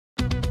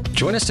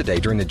Join us today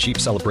during the Jeep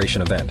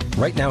Celebration event.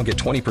 Right now, get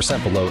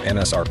 20% below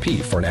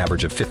MSRP for an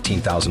average of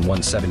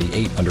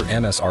 $15,178 under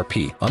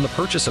MSRP on the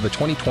purchase of a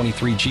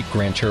 2023 Jeep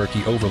Grand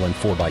Cherokee Overland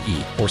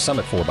 4xE or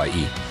Summit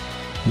 4xE.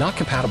 Not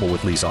compatible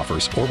with lease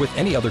offers or with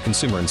any other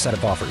consumer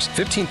incentive offers.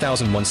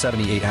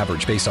 $15,178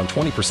 average based on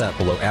 20%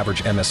 below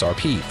average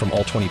MSRP from all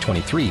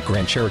 2023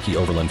 Grand Cherokee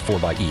Overland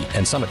 4xE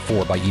and Summit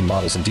 4xE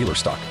models in dealer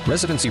stock.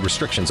 Residency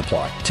restrictions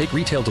apply. Take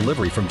retail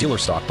delivery from dealer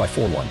stock by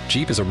 4/1.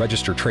 Jeep is a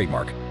registered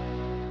trademark.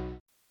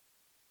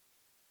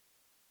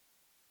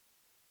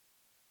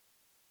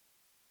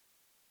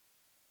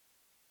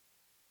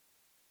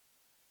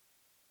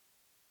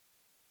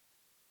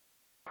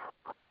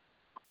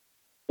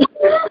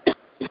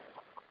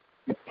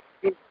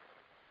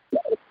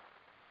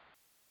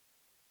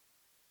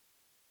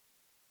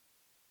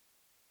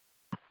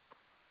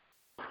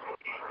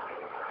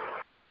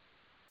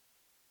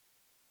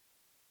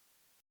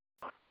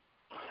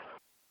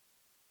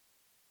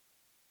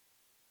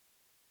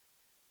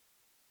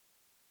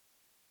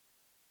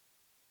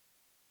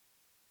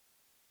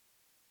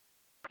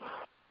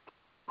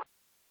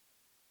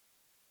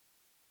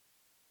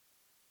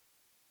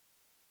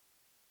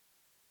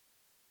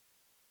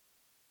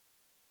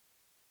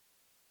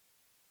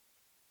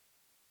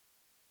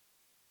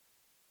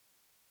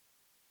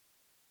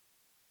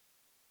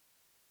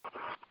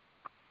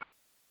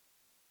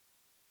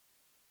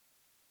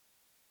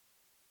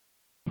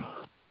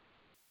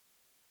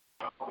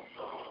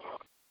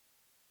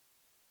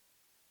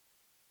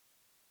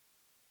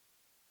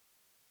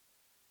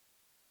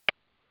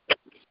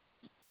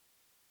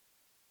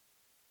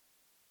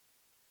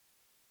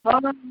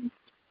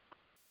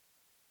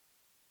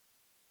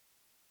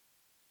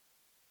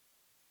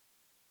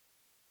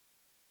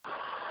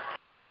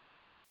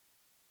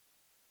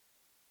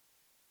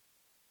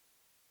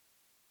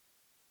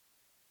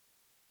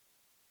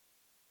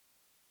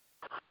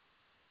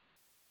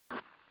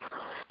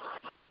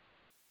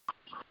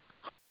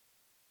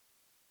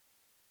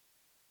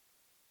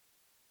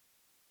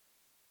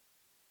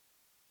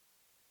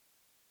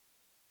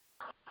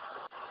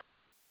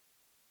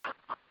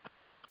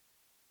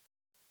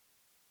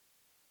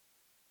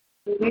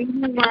 Good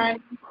evening,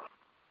 Mike.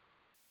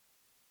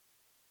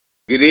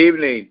 Good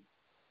evening.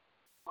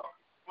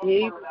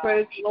 Praise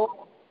the Lord.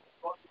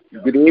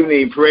 Good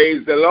evening.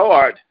 Praise the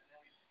Lord.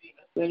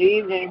 Good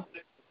evening.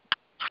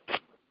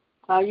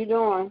 How you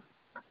doing?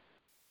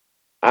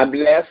 I'm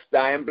blessed.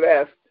 I am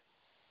blessed.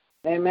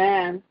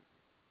 Amen.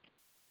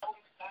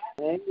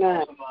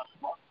 Amen.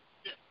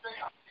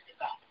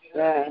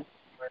 Yeah.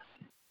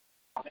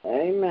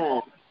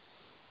 Amen.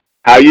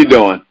 How you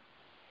doing?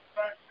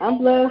 I'm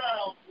blessed.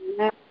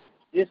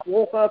 Just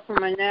woke up from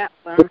my nap.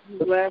 I'm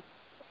blessed.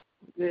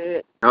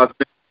 Good.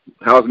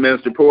 How's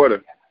Minister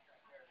Porter?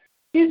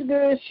 She's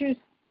good. She's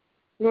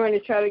going to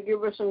try to give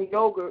her some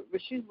yogurt,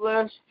 but she's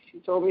blessed. She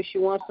told me she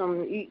wants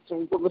something to eat,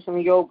 so give her some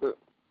yogurt.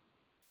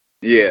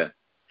 Yeah.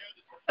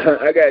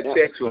 I got a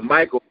text from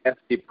Michael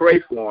asking me to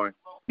pray for him.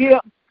 Yeah.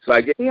 So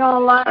I get. He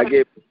online.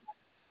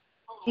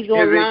 He's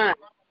online.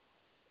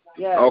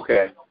 Yeah.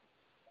 Okay.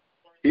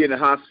 He in the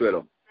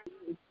hospital.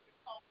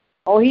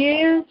 Oh,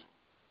 he is?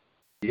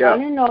 Yeah. I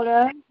didn't know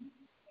that.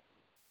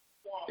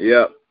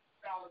 Yep.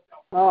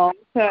 Oh,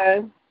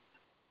 okay.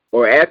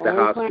 Or at the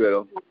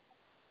hospital.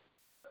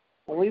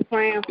 Are we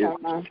praying for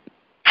him?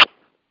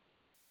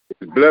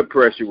 His blood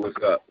pressure was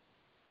up.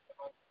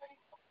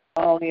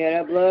 Oh, yeah,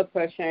 that blood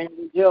pressure ain't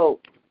a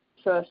joke.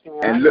 Trust me,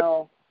 I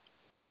know.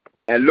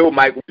 And little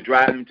Mike was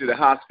driving him to the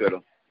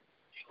hospital.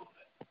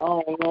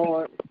 Oh,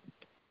 Lord.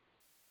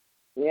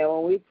 Yeah,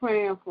 well, we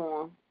praying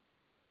for him.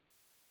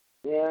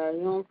 Yeah,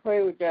 you don't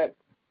pray with that.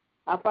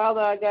 Our Father,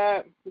 our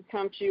God, we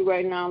come to you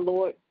right now,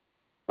 Lord.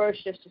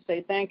 First, just to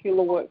say thank you,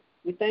 Lord.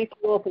 We thank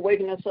you, Lord, for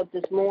waking us up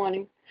this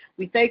morning.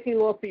 We thank you,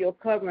 Lord, for your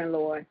covering,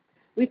 Lord.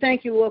 We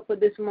thank you, Lord, for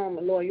this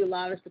moment, Lord. You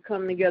allowed us to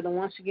come together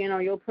once again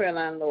on your prayer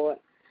line, Lord.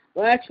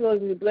 Lord, actually,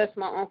 Lord, you bless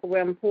my Uncle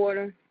Reverend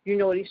Porter. You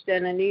know what he's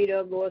standing in need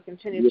of, Lord.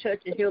 Continue to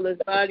touch and heal his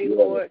body,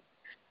 Lord.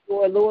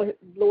 Lord,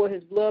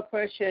 his blood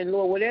pressure, and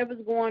Lord,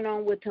 whatever's going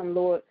on with him,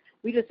 Lord,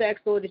 we just ask,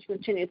 Lord, that you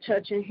continue to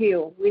touch and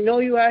heal. We know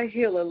you are a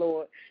healer,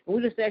 Lord. And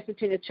we just ask you to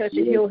continue to touch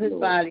and heal his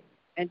body.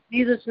 In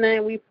Jesus'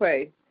 name we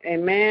pray.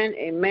 Amen,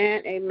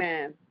 amen,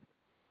 amen.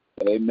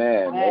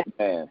 Amen,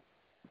 amen.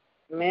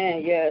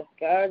 Man, yes,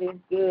 God is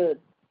good.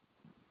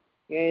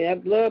 Yeah,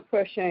 that blood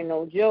pressure ain't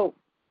no joke.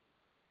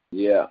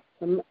 Yeah.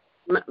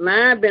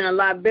 Mine been a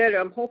lot better.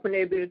 I'm hoping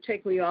they'll be able to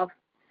take me off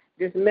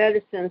this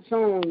medicine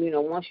soon,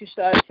 once you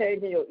start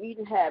changing your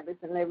eating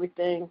habits and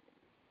everything.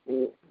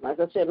 And like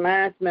I said,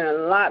 mine's been a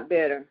lot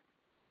better.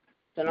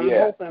 So I'm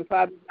hoping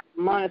probably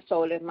a month or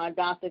so that my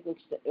doctor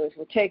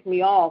will take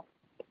me off,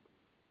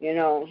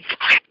 Yeah,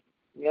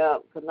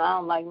 because I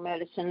don't like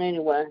medicine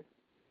anyway.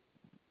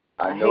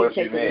 I know what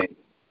you mean.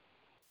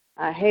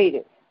 I hate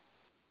it.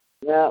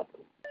 Yeah.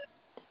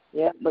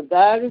 Yeah, but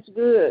God is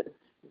good.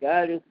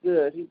 God is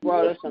good. He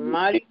brought us a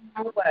mighty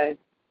long way.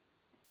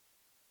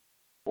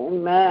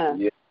 Amen.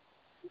 Yeah,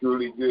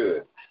 truly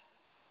good.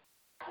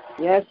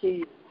 Yes, he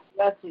is.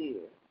 Yes, he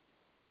is.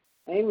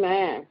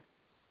 Amen.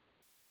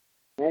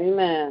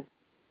 Amen.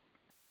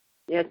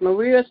 Yes,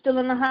 Maria's still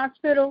in the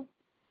hospital?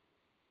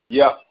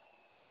 Yep.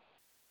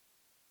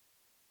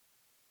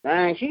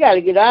 Dang, she got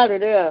to get out of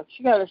there.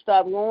 She got to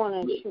stop going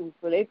and shoot,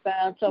 but they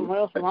found something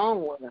else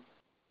wrong with her.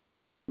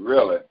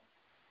 Really?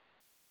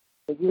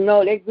 But you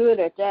know, they're good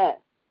at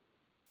that.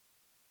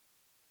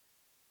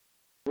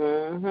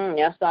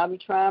 That's why I be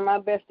trying my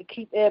best to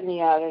keep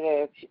Ebony out of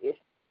there.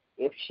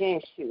 If she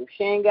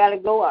ain't got to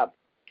go up,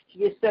 she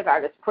gets sick,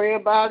 I just pray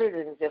about it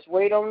and just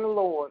wait on the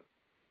Lord.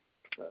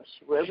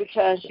 Every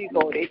time she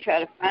go, they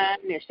try to find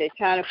this, they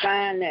try to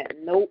find that.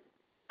 Nope.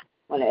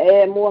 Want to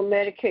add more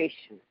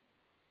medication.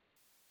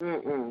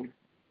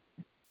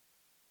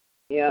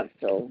 Yeah,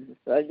 so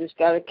I just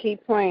got to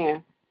keep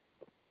praying.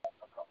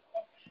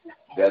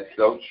 That's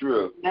so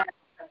true.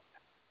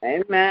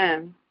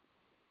 Amen.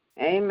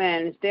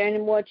 Amen. Is there any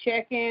more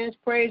check-ins,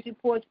 praise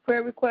reports,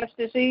 prayer requests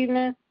this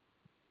evening?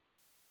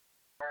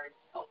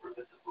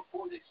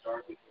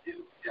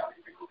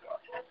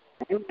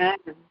 Amen.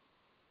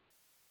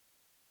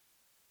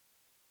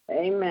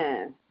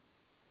 Amen.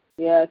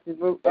 Yeah,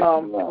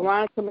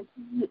 Veronica,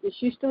 is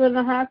she still in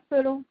the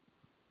hospital?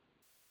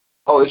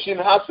 Oh, is she in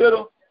the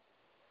hospital?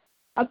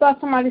 I thought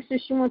somebody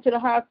said she went to the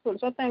hospital.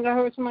 So I think I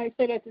heard somebody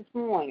say that this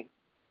morning.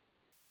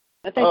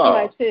 I think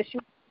somebody said she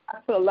went to the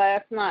hospital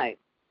last night.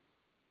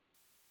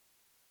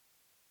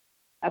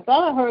 I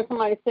thought I heard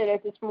somebody say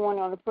that this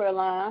morning on the prayer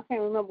line. I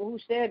can't remember who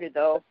said it,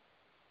 though.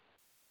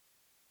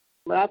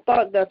 But I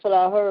thought that's what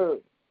I heard.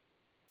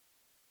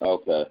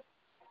 Okay.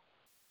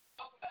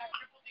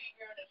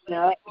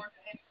 Yeah.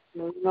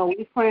 No,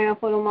 we praying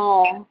for them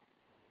all.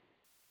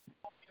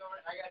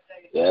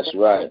 That's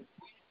right.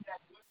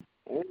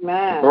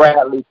 Amen.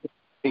 Bradley,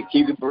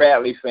 keep the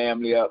Bradley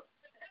family up.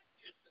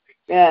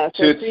 Yeah,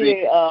 so I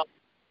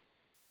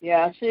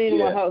seen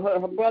when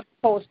her brother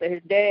posted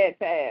his dad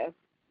passed.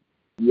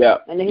 Yeah.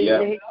 And he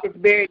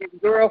just buried his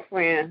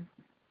girlfriend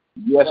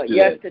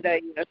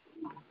yesterday.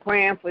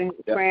 Praying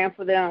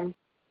for them.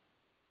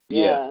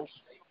 Yeah.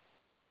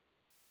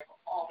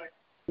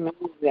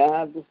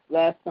 Yeah, just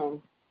bless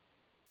them.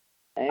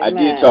 Amen. I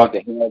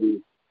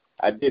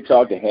did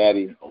talk to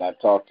Hattie. And I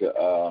talked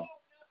to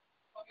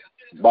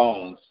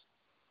Bones.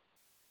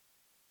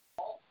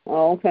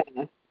 Oh, okay.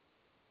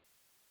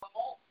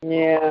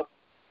 Yeah.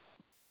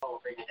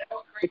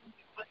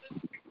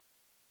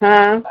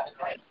 Huh?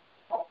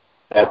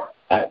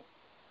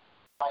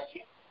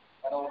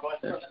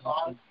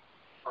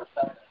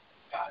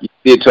 You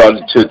did talk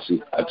to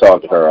Tootsie. I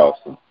talked to her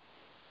also.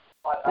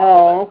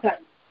 Oh, okay.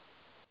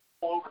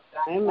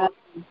 Amen.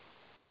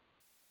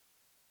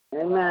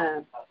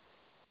 Amen.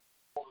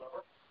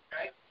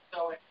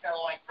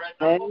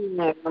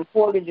 Amen. My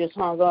porter just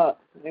hung up.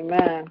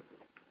 Amen.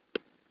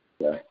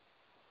 Yeah.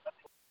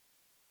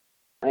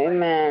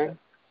 Amen.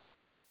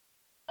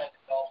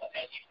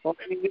 Well,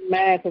 he get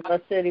mad because I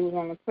said he was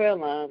on the prayer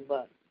line,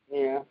 but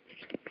yeah.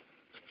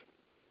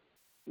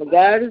 But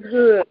God is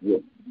good. Yeah.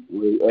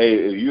 Hey,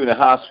 if you're in the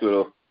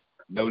hospital,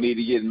 no need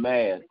to get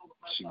mad.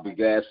 Should be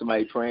glad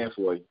somebody praying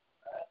for you.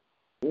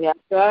 Yeah,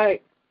 that's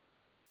right.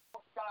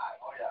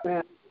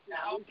 Yeah.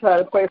 We try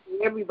to pray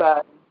for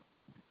everybody.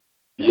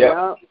 Yep.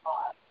 Yeah.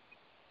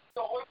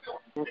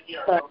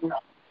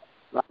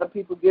 A lot of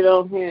people get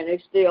on here and they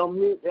stay on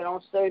mute. They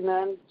don't say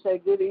nothing. Say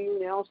good evening.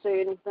 They don't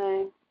say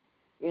anything.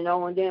 You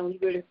know, and then when you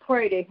go to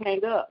pray, they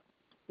hang up.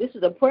 This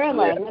is a prayer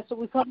line. Yeah. That's what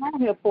we come on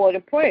here for, to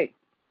pray.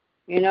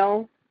 You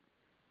know?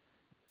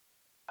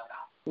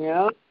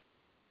 Yeah.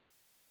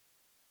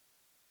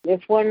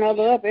 Lift one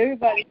another up.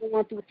 Everybody's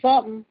going through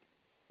something.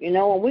 You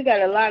know, and we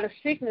got a lot of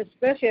sickness,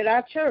 especially at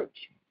our church.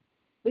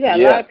 We got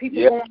a lot of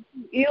people going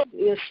through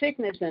ill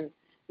sickness, and,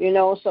 you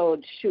know,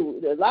 so,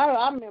 shoot, a lot of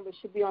our members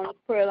should be on the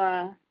prayer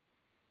line.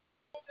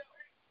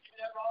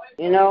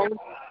 You know?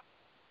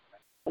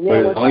 And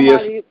then when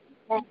somebody...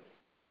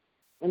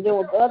 And then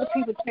when other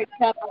people take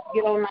time to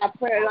get on our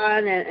prayer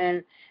line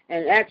and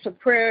ask for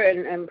prayer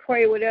and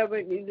pray whatever,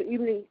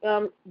 even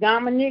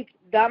Dominic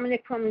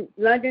from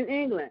London,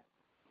 England.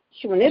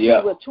 When it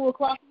was 2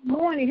 o'clock in the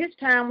morning, his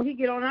time when he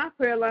get on our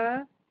prayer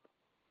line,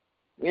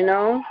 you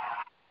know.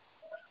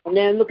 And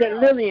then look at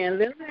Lillian.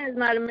 Lillian is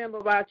not a member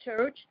of our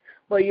church,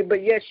 but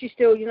yet she's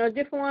still, you know,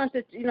 different ones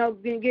that, you know,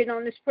 been getting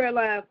on this prayer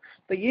line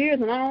for years,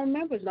 and our own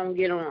members don't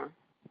get on.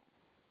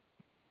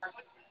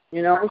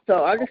 You know,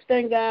 so I just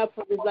thank God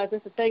for this. Like I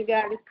said, thank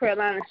God this prayer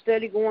line is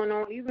steady going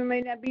on. Even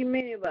may not be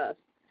many of us,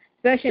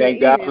 especially in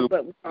the evening,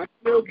 but we're going to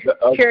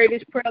still carry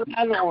this prayer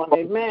line on.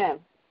 Amen.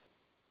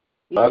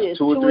 He says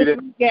 2 or 3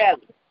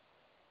 gathered.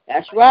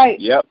 That's right.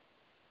 Yep.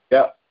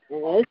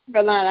 And this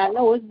prayer line, I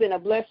know it's been a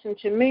blessing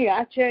to me.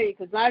 I tell you,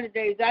 because a lot of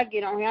days I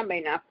get on here, I may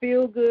not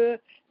feel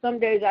good. Some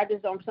days I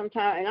just don't.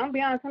 Sometimes, and I'll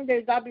be honest, some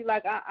days I'll be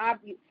like, I'll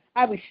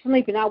be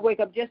sleeping. I wake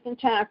up just in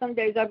time. Some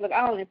days I'll be like,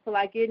 I don't even feel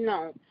like getting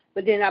on.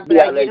 But then I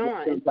get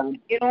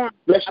on. Get on.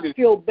 I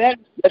feel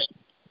better.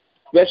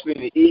 Especially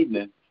in the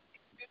evening.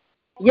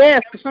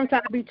 Yes, because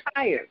sometimes I be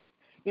tired.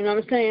 You know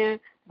what I'm saying?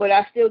 But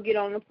I still get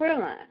on the prayer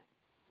line.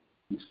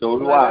 So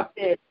do I. I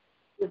said,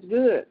 it's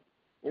good.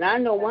 And I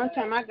know one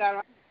time I got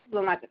on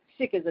feeling like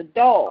sick as a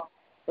dog.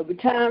 Every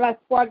time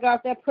before I got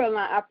off that prayer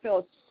line, I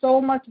felt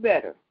so much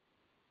better.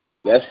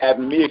 That's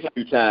happened to me a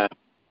few times.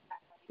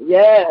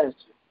 Yes.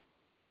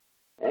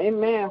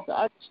 Amen. So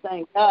I just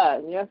thank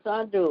God. Yes,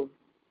 I do.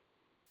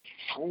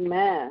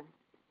 Amen.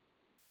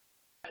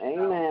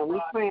 Amen.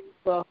 We praying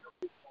for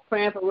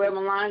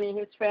Reverend Lonnie and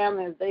his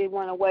family as they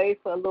went away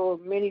for a little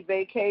mini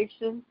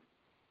vacation.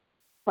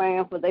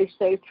 Praying for their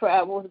safe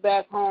travels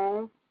back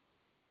home.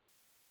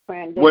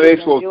 Praying when are they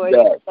supposed to be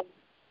back?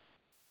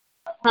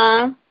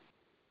 Huh?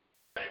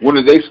 When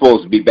are they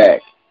supposed to be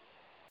back?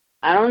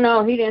 I don't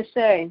know. He didn't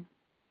say.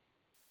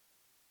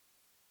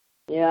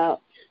 Yeah.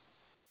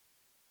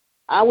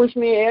 I wish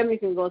me and Emily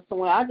can go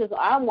somewhere.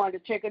 I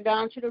wanted to take her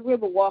down to the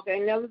Riverwalk. I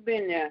ain't never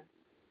been there.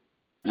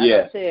 Like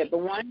I said, but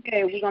one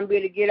day we're gonna be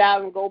able to get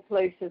out and go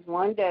places.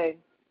 One day.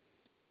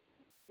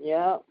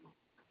 Yep.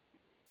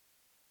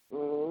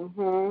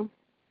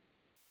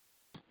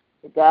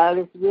 God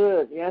is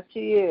good. Yes,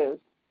 He is.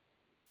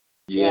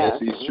 Yes,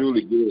 He's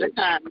truly good.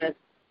 Let's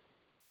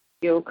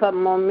give a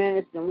couple more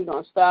minutes, and we're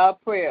gonna start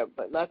prayer.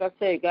 But like I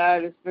said,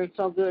 God has been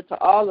so good to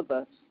all of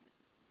us.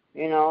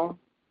 You know.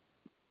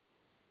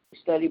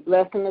 Study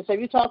blessing us.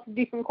 Have you talked to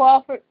Deacon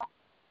Crawford?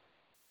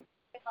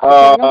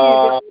 Okay.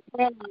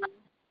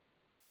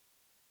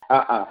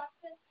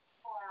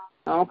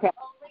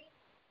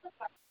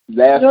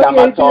 Last time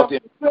I talked to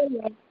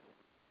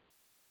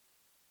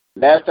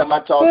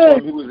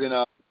him, he was in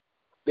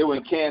they were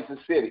in Kansas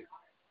City.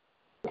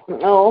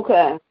 Oh,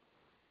 okay.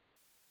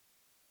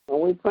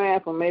 Well, we praying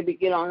for maybe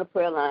get on the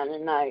prayer line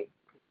tonight.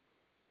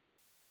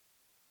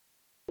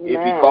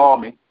 If he call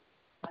me.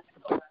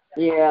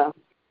 Yeah.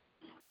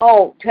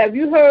 Oh, have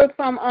you heard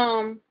from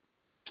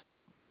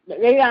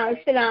they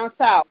sit down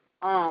south?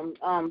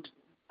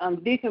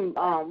 Deacon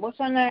what's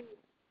her name?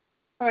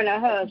 Her and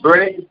her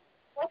husband.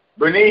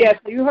 Bernice. Yes,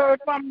 you heard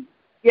from them?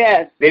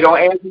 Yes. They don't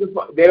answer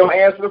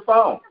the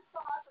phone.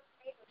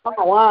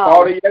 Oh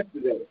wow.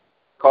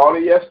 Called her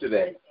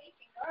yesterday.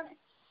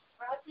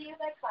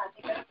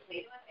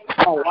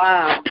 Oh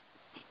wow.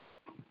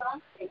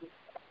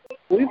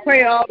 We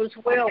pray all is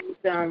well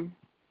with them.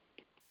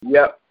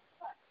 Yep.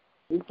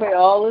 We pray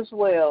all is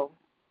well.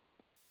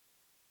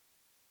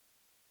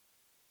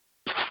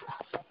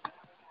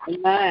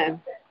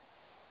 Amen.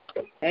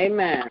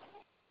 Amen.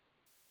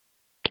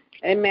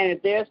 Amen.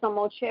 If there's some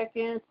more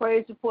check-in,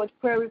 praise reports,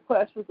 prayer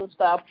requests, we can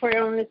start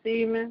prayer on this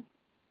evening.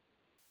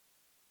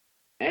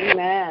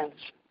 Amen.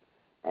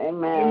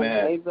 Amen.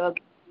 Maybe we'll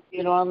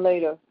get on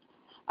later.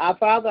 Our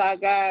Father, our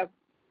God,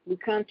 we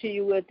come to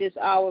you at this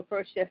hour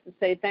first just to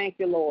say thank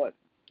you, Lord.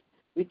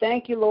 We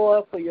thank you,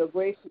 Lord, for your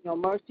grace and your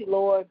mercy,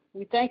 Lord.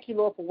 We thank you,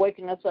 Lord, for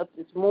waking us up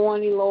this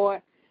morning,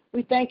 Lord.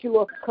 We thank you,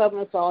 Lord, for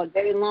covering us all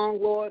day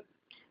long, Lord.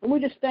 And we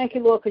just thank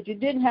you, Lord, because you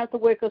didn't have to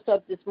wake us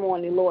up this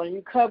morning, Lord. And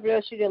you covered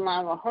us. You didn't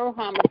allow no hurt,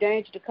 harm, or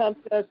danger to come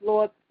to us,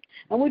 Lord.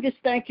 And we just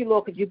thank you,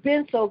 Lord, because you've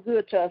been so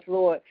good to us,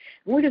 Lord.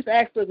 And we just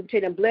ask, Lord,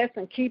 continue to bless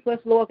and keep us,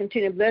 Lord.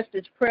 Continue to bless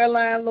this prayer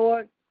line,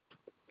 Lord.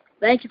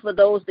 Thank you for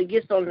those that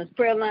get on this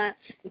prayer line.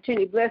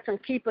 Continue to bless and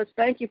keep us.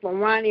 Thank you for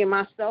Ronnie and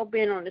myself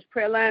being on this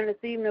prayer line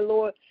this evening,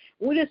 Lord.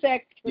 We just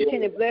ask to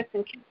continue to bless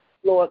and keep us,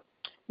 Lord.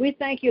 We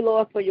thank you,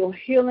 Lord, for your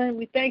healing.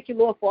 We thank you,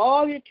 Lord, for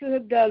all that you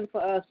have done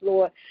for us,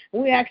 Lord.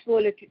 And we ask,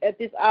 Lord, that at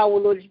this hour,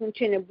 Lord, that you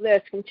continue to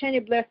bless.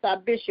 Continue to bless our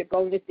bishop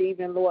on this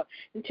evening, Lord.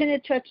 Continue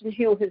to touch and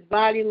heal his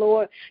body,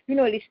 Lord. You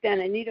know that he's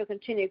standing in need of.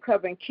 Continue to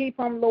cover and keep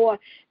him, Lord.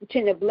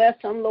 Continue to bless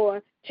him,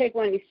 Lord. Take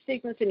away any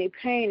sickness, any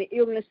pain, any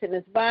illness in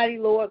his body,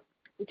 Lord.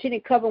 Continue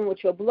to cover him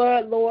with your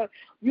blood, Lord.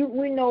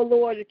 We know,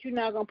 Lord, that you're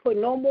not going to put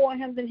no more on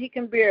him than he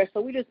can bear. So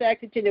we just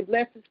ask you to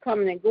bless his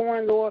coming and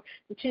going, Lord.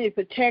 Continue to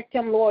protect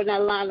him, Lord, not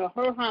allow no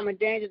hurt, harm, and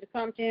danger to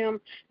come to him.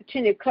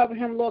 Continue to cover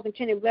him, Lord.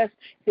 Continue to bless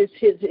his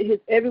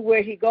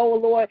everywhere he go,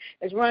 Lord.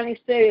 As Ronnie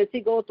said, as he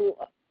goes through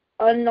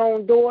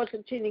unknown doors,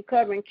 continue to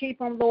cover and keep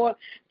him, Lord.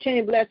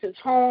 Continue to bless his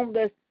home,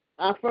 bless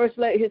our first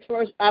lady,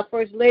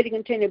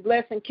 continue to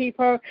bless and keep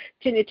her.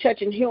 Continue to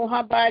touch and heal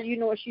her body. You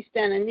know what she's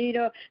standing in need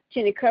of.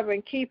 Continue to cover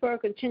and keep her.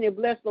 Continue to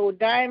bless Lord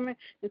Diamond.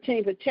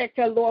 Continue to protect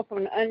her, Lord,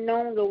 from the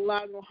unknown. Don't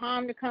allow no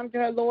harm to come to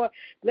her, Lord.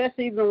 Bless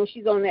her even when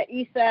she's on that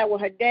east side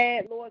with her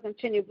dad, Lord.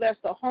 Continue to bless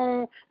her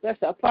home. Bless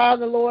her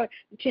father, Lord.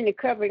 Continue to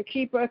cover and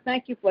keep her.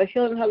 Thank you for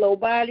healing her little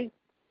body.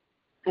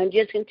 And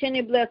just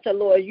continue to bless her,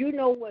 Lord. You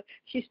know what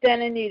she's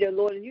standing in need of,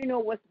 Lord, and you know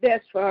what's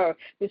best for her.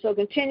 And so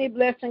continue to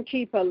bless and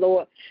keep her,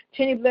 Lord.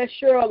 Continue to bless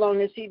Cheryl on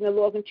this evening,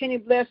 Lord. Continue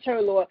to bless her,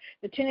 Lord.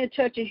 Continue to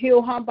touch and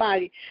heal her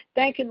body.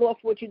 Thank you, Lord,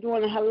 for what you're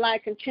doing in her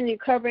life. Continue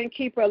to cover and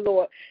keep her,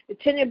 Lord.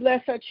 Continue to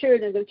bless her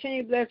children.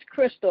 Continue to bless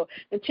Crystal.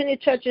 Continue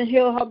to touch and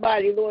heal her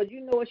body, Lord.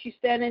 You know what she's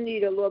standing in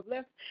need of, Lord.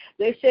 Bless.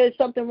 They said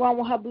something wrong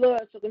with her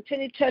blood, so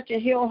continue to touch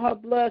and heal her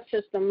blood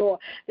system,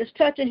 Lord. Just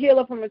touch and heal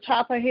her from the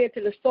top of her head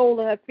to the sole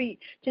of her feet.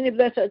 Continue to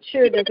bless her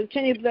children.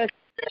 Continue to bless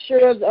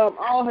Cheryl's,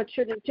 all her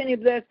children. Continue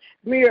to bless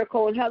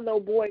Miracle and her little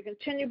boy.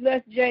 Continue to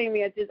bless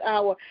Jamie at this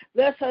hour.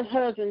 Bless her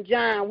husband,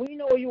 John. We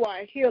know you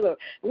are a healer.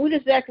 And we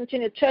just ask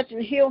continue to touch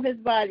and heal his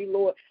body,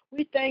 Lord.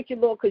 We thank you,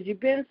 Lord, because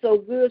you've been so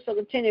good. So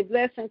continue to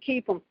bless and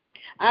keep him.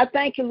 I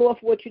thank you, Lord,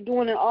 for what you're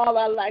doing in all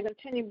our life.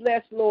 Continue to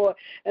bless, Lord.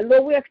 And,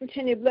 Lord, we'll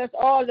continue to bless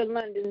all the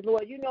Londons,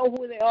 Lord. You know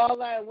who they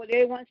all are and what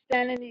they want to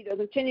stand in need of.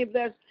 Continue to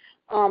bless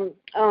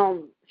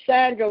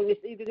Sandra this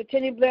evening.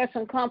 Continue to bless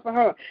and comfort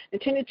her.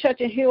 Continue to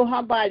touch and heal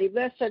her body.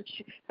 Bless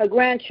her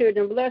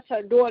grandchildren. Bless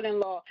her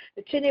daughter-in-law.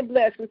 Continue to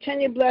bless.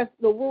 Continue to bless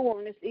LaRue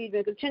on this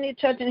evening. Continue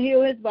to touch and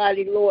heal his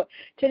body, Lord.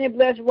 Continue to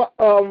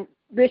bless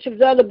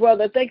Bishop's other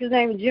brother, I think his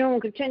name is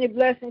June. Continue to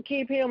bless and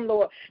keep him,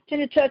 Lord.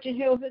 Continue to touch and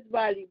heal his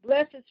body.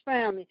 Bless his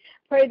family.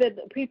 Pray that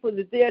the people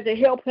are there to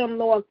help him,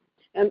 Lord,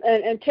 and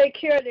take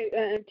care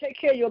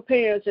of your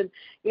parents, and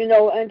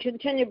and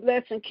continue to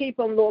bless and keep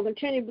him, Lord.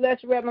 Continue to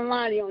bless Reverend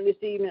Lonnie on this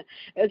evening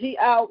as he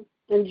out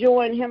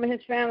enjoying him and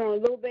his family on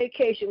a little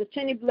vacation.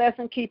 Continue to bless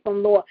and keep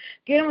him, Lord.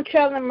 Give him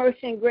traveling mercy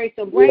and grace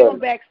and bring him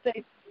back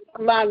safe.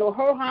 Allow no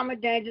hurt, harm, or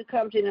danger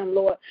come to them,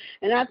 Lord.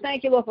 And I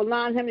thank you, Lord, for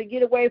allowing him to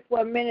get away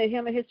for a minute,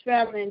 him and his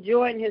family,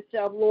 enjoying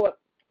himself, Lord.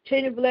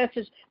 Continue to bless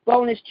his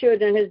bonus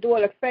children, his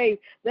daughter Faith.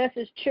 Bless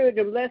his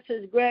children. Bless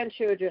his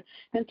grandchildren.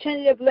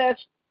 Continue to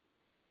bless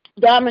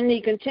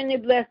Dominique. Continue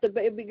to bless the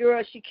baby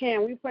girl she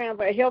can. We praying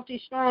for a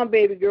healthy, strong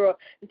baby girl.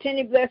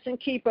 Continue to bless and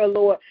keep her,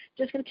 Lord.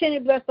 Just continue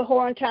to bless the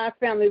whole entire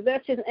family.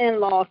 Bless his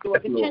in-laws,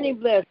 Lord. Continue to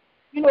bless.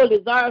 You know the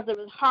desires of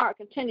his heart.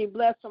 Continue to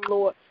bless him,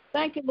 Lord.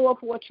 Thank you, Lord,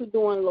 for what you're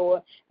doing,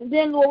 Lord. And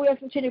then, Lord, we'll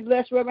continue to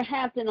bless Reverend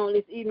Hampton on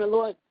this evening,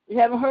 Lord. We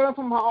haven't heard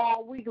from her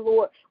all week,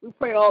 Lord. We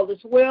pray all this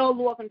well,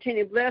 Lord.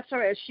 Continue to bless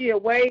her as she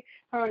away,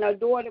 her and her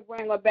daughter,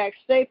 bring her back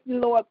safely,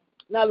 Lord.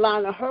 Not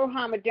allowing her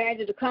harm or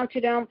danger to come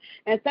to them.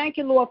 And thank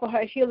you, Lord, for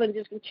her healing.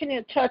 Just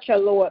continue to touch her,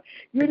 Lord.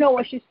 You know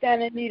what she's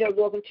standing in need of,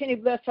 Lord. Continue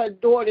to bless her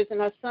daughters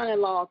and her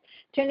son-in-law.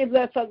 Continue to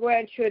bless her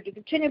grandchildren.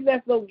 Continue to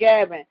bless little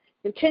Gavin.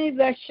 Continue to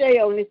bless Shay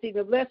on this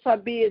evening. Bless her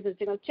business.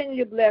 And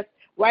continue to bless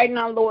right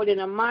now, Lord, in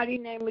the mighty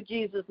name of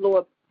Jesus,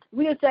 Lord.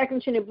 We just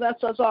continue to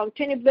bless us all.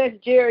 Continue to bless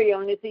Jerry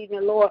on this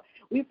evening, Lord.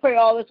 We pray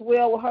all is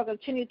well with her.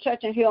 Continue to touch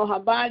and heal her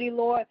body,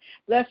 Lord.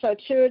 Bless her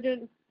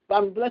children.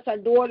 Bless her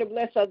daughter.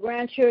 Bless her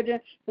grandchildren.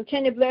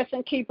 Continue to bless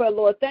and keep her,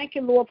 Lord. Thank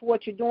you, Lord, for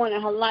what you're doing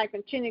in her life.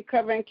 Continue to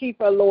cover and keep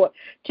her, Lord.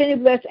 Continue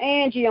to bless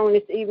Angie on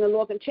this evening,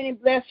 Lord. Continue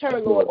to bless her,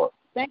 Lord.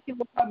 Thank you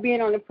for being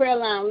on the prayer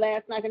line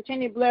last night.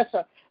 Continue to bless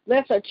her.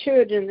 Bless her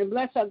children and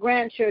bless her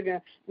grandchildren.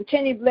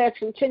 Continue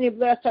to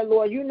bless her,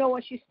 Lord. You know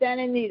what she's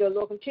standing in need of,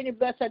 Lord. Continue to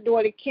bless her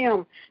daughter,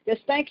 Kim.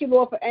 Just thank you,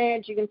 Lord, for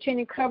Angie.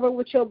 Continue to cover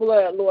with your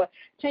blood, Lord.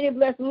 Continue to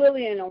bless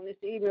Lillian on this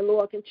evening,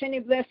 Lord.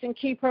 Continue to bless and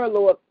keep her,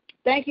 Lord.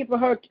 Thank you for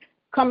her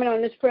coming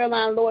on this prayer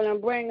line, Lord,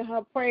 and bringing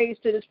her praise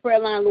to this prayer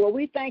line, Lord.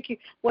 We thank you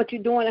for what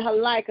you're doing in her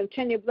life.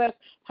 Continue to bless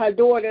her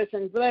daughters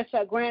and bless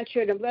her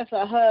grandchildren, bless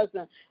her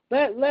husband.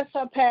 Bless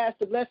her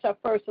pastor, bless her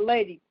first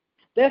lady.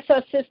 Bless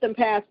her assistant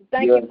pastor.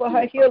 Thank you for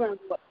her healing,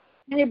 Lord.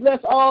 Continue to bless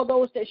all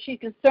those that she's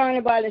concerned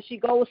about and she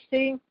goes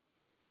see.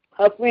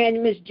 Her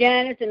friend, Miss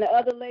Janice, and the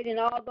other lady, and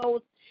all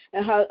those,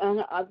 and her,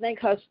 I think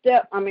her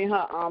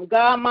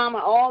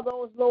godmama, all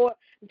those, Lord.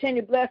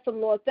 Continue to bless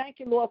them, Lord. Thank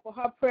you, Lord, for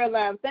her prayer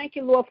line. Thank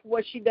you, Lord, for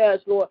what she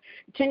does, Lord.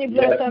 Continue to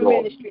bless her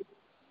ministry,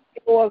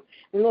 Lord,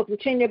 and Lord,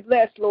 continue to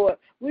bless, Lord.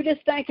 We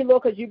just thank you,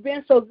 Lord, because you've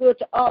been so good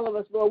to all of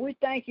us, Lord. We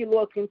thank you,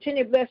 Lord.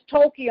 Continue to bless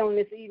Toki on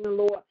this evening,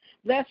 Lord.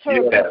 Bless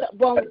her, bless her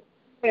bones,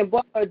 and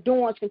bless her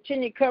doings.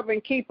 Continue to cover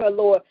and keep her,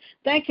 Lord.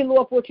 Thank you,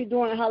 Lord, for what you're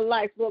doing in her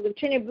life, Lord.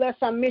 Continue to bless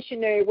her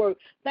missionary work.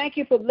 Thank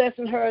you for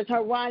blessing her as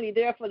her Riley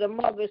there for the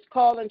mothers.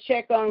 Call and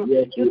check on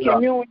your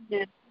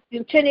communion.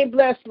 Continue to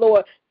bless,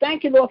 Lord.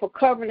 Thank you, Lord, for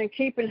covering and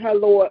keeping her,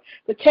 Lord.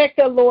 Protect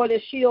her, Lord, as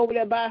she over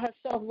there by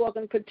herself, Lord,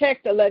 and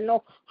protect her. Let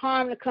no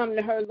harm to come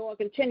to her, Lord.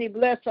 Continue to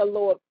bless her,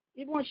 Lord.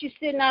 Even when she's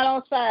sitting out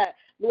outside,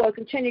 Lord,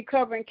 continue to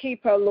cover and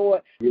keep her,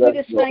 Lord. We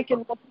just thank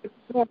you,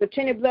 Lord.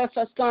 Continue to bless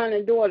her son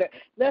and daughter.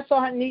 Bless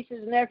all her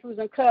nieces, nephews,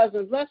 and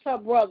cousins. Bless her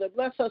brother.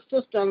 Bless her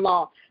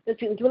sister-in-law.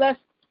 Bless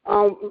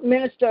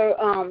Minister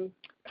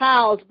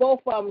Kyle's, both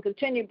of them.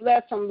 Continue to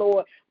bless them,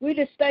 Lord. We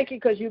just thank you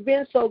because you've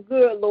been so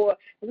good, Lord.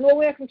 And Lord,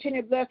 we'll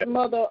continue to bless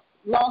Mother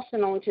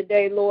Lawson on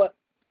today, Lord.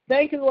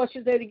 Thank you, Lord,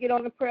 she's able to get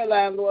on the prayer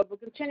line, Lord. But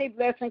continue to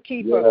bless and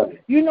keep her.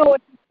 You know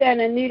what she's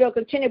standing in need of.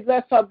 Continue to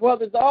bless her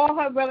brothers. All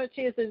her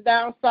relatives is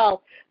down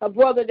south. Her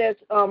brother that's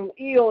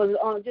ill,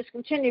 and just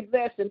continue to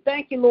bless. And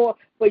thank you, Lord,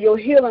 for your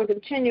healing.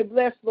 Continue to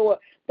bless, Lord.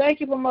 Thank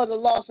you for Mother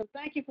Lawson.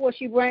 Thank you for what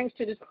she brings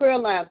to this prayer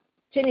line.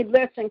 Continue to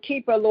bless and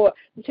keep her, Lord.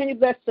 Continue to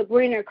bless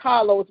Sabrina and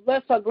Carlos.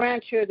 Bless her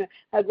grandchildren,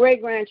 her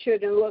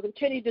great-grandchildren, Lord.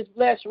 Continue to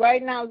bless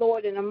right now,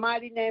 Lord, in the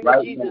mighty name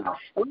of Jesus.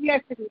 And we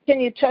have to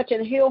continue to touch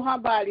and heal her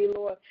body,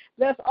 Lord.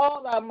 Bless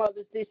all our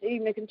mothers this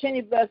evening.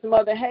 Continue to bless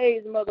Mother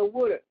Hayes, Mother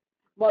Woodard,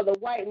 Mother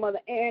White, Mother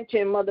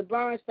Arrington, Mother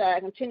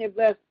Burnside. Continue to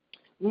bless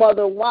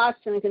Mother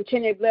Watson.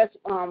 Continue to bless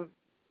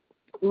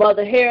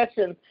Mother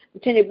Harrison.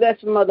 Continue to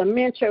bless Mother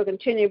Mentor.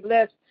 Continue to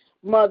bless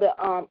Mother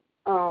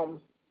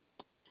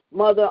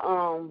Mother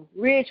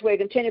Ridgeway,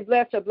 continue to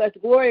bless her. Bless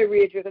Gloria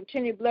Ridgeway.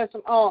 Continue to bless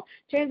them all.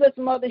 Continue to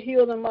bless Mother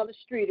Hill and Mother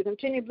Street.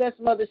 Continue to bless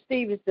Mother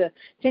Stevenson.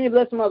 Continue to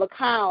bless Mother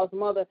Kyles,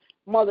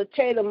 Mother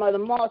Taylor, Mother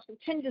Moss.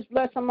 Continue to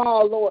bless them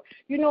all, Lord.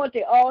 You know what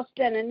they all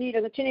stand in need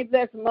of. Continue to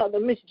bless Mother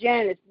Miss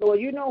Janice, Lord.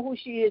 You know who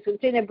she is.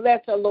 Continue to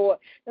bless her, Lord.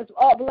 Bless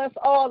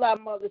all our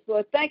mothers,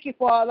 Lord. Thank you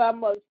for all our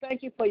mothers.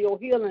 Thank you for your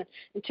healing.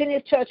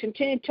 Continue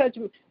to touch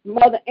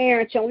Mother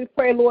Arrington. We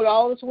pray, Lord,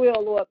 all is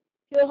well, Lord.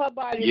 Heal her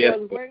body, Lord,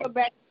 and bring her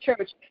back to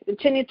church.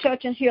 Continue to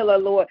touch and heal her,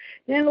 Lord.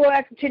 Then, Lord,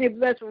 I continue to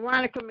bless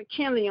Veronica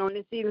McKinley on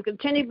this evening.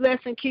 Continue to bless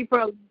and keep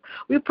her.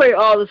 We pray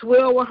all is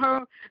well with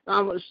her.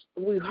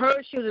 We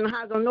heard she was in the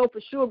hospital, don't know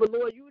for sure, but,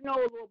 Lord, you know,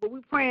 Lord. But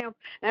we pray and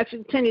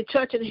actually continue to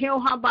touch and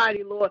heal her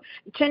body, Lord.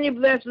 Continue to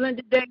bless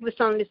Linda Davis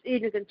on this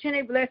evening.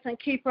 Continue to bless and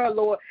keep her,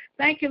 Lord.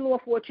 Thank you,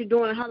 Lord, for what you're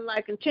doing in her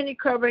life. Continue to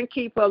cover and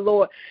keep her,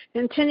 Lord.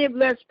 Continue to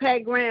bless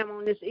Pat Graham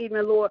on this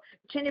evening, Lord.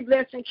 Continue to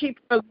bless and keep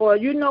her,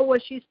 Lord. You know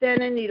what she's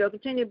standing in need of.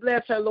 Continue to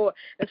bless her, Lord.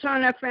 And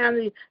turn her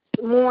family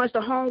mourns the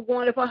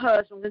homegoing of her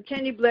husband.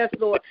 Continue to bless,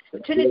 Lord.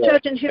 Continue to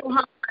touch and heal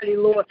her body,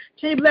 Lord.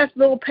 Continue to bless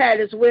little Pat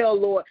as well,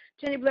 Lord.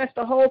 Continue to bless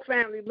the whole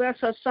family. Bless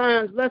her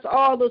sons. Bless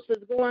all those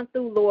that's going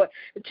through, Lord.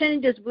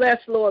 Continue to just bless,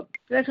 Lord.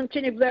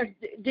 Continue to bless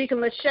Deacon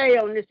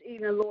Lachey on this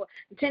evening, Lord.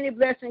 Continue to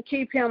bless and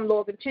keep him,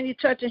 Lord. Continue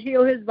to touch and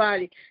heal his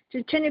body.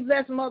 Continue to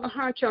bless Mother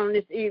Hunter on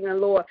this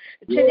evening, Lord.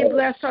 Continue to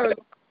bless her.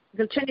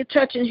 Continue to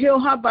touch and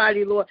heal her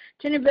body, Lord.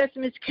 Continue to bless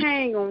Miss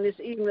Kang on this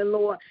evening,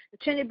 Lord.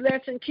 Continue to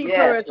bless and keep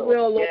her as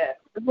well, Lord.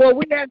 Lord,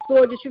 we ask,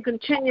 Lord, that you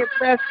continue to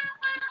bless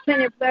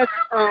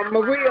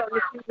Maria on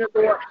this evening,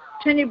 Lord.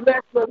 Continue to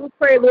bless, Lord. We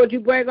pray, Lord, you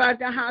bring her out of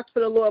the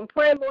hospital, Lord. And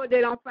pray, Lord,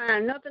 they don't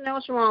find nothing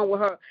else wrong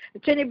with her.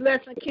 Continue to bless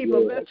and keep her.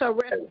 Bless her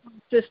rest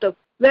sister.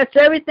 Bless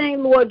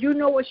everything, Lord. You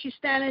know what she's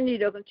standing in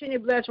need of. Continue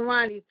to bless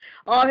Ronnie,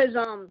 all his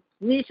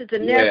nieces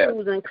and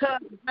nephews and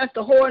cousins. Bless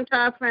the whole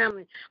entire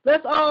family.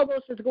 Bless all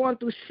those that's going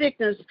through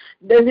sickness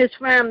in his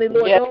family,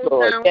 Lord.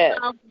 Those down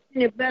south.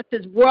 Continue to bless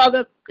his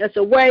brother that's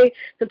away.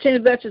 Continue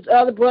to bless his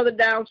other brother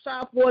down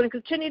south, Lord. And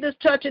continue to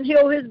touch and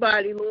heal his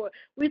body, Lord.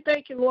 We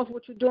thank you, Lord, for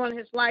what you're doing in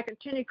his life.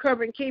 Continue to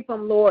cover and keep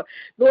him, Lord.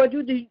 Lord,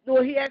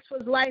 Lord, he asked for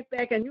his life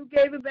back, and you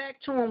gave it back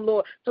to him,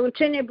 Lord. So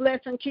continue to bless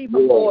and keep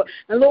him, Lord.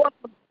 And, Lord,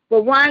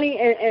 for Ronnie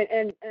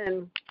and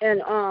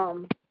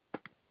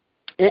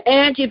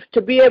Angie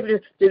to be able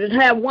to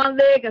have one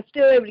leg and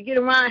still able to get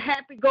around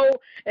happy, go,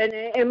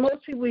 and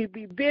most people would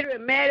be bitter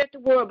and mad at the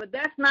world, but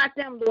that's not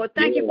them, Lord.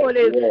 Thank you for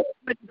this,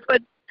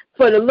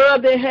 for the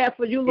love they have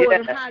for you, Lord,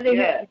 and how they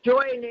have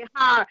joy in their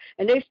heart,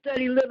 and they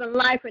study living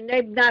life, and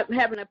they not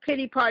having a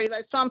pity party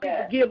like some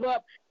people give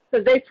up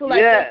because they feel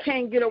like they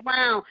can't get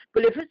around.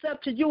 But if it's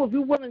up to you, if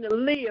you're willing to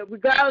live,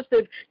 regardless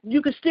if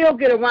you can still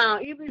get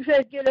around, even if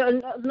you get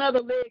another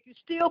leg, you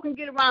still can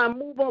get around and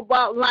move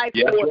about life,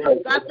 Lord.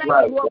 So I thank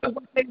you, Lord, for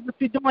what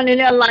you're doing in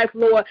their life,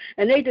 Lord.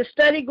 And they just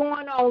study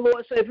going on,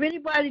 Lord. So if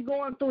anybody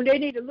going through, they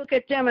need to look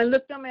at them and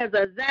look them as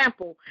an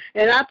example.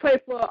 And I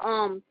pray for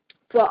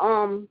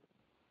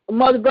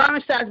Mother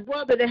Burnside's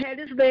brother that had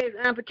his legs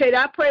amputated.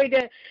 I pray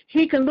that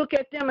he can look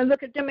at them and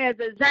look at them as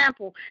an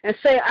example and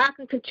say, I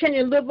can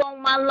continue to live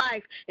on my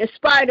life in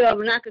spite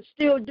of, and I can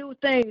still do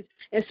things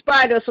in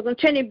spite of. So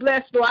continue to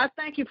bless, Lord. I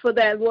thank you for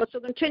that, Lord. So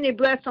continue to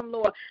bless them,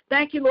 Lord.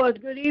 Thank you,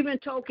 Lord. Good evening,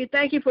 Toki.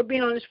 Thank you for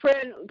being on this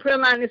prayer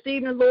line this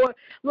evening, Lord.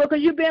 Lord,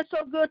 because you've been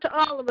so good to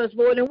all of us,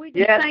 Lord. And we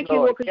just thank you,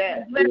 Lord, because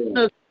you've blessed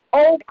us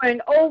over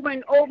and over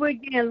and over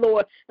again,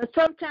 Lord. And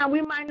sometimes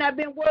we might not have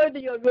been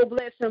worthy of your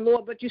blessing,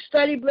 Lord, but you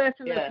study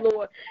blessing us,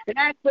 Lord. And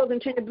ask, Lord,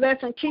 continue to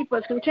bless and keep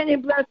us. Continue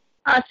to bless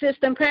our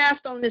sister and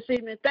pastor on this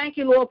evening. Thank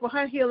you, Lord, for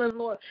her healing,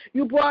 Lord.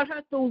 You brought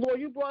her through, Lord.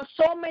 You brought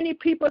so many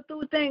people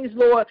through things,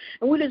 Lord.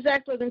 And we just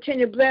ask, Lord,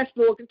 continue to bless,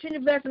 Lord. Continue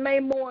to bless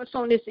May Morris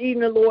on this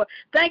evening, Lord.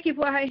 Thank you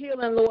for her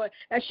healing, Lord.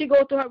 As she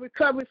goes through her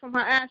recovery from her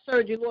eye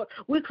surgery, Lord,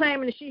 we're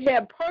claiming that she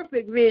had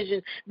perfect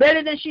vision,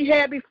 better than she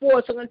had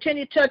before. So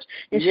continue to touch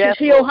and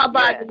heal her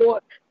body,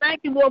 Lord.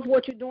 Thank you, Lord, for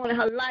what you're doing in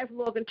her life,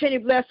 Lord. Continue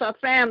to bless her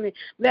family.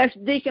 Bless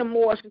Deacon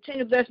Morris.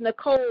 Continue to bless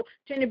Nicole.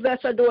 Continue to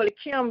bless her daughter,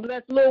 Kim.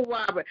 Bless Lil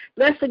Robert.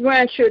 Bless the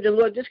grandchildren,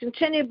 Lord. Just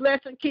continue to bless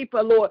and keep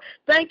her, Lord.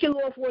 Thank you,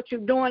 Lord, for what you're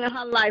doing in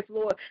her life,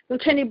 Lord.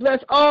 Continue to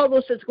bless all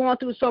those that's going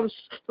through some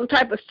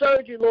type of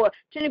surgery, Lord.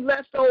 Continue to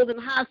bless those in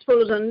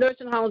hospitals and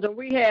nursing homes and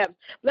rehabs.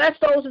 Bless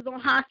those that's on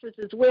hospice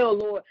as well,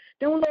 Lord.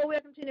 Then, Lord,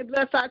 we'll continue to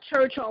bless our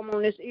church home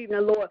on this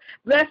evening, Lord.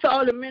 Bless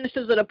all the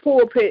ministers of the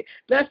pulpit.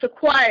 Bless the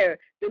choir,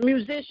 the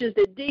musicians,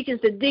 the deacons,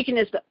 the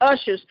deaconess, the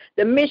ushers,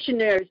 the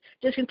missionaries.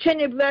 Just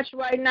continue to bless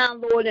right now,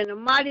 Lord, in the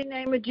mighty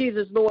name of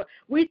Jesus, Lord.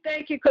 We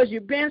thank you because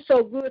you've been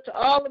so good to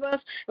all of us,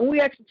 and we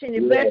ask you to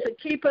continue to bless and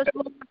keep us,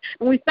 Lord.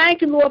 And we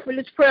thank you, Lord, for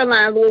this prayer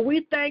line, Lord.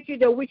 We thank you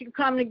that we can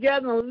come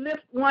together and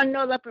lift one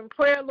another up in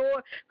prayer,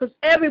 Lord, because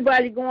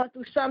everybody going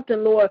through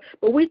something, Lord.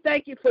 But we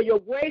thank you for your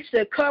grace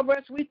that covers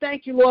us. We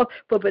thank you, Lord,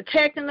 for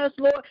protecting us,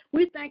 Lord.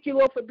 We thank you,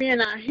 Lord, for being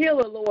our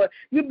healer, Lord.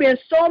 You've been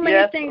so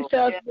many things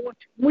to us, Lord.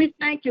 We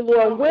thank you,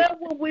 Lord. And where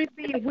would we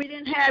be if we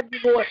didn't have you,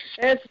 Lord?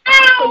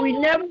 So we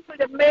never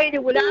could have made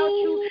it without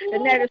you,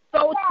 and that is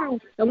so true.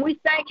 And we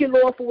thank you,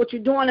 Lord, for what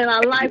you're doing in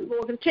our life,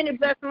 Lord. Continue to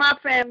bless my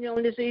family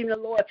on this evening,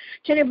 Lord.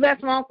 Continue to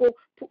bless my uncle,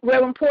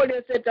 Reverend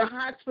Porter, at the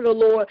hospital,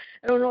 Lord.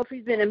 I don't know if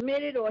he's been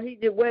admitted or he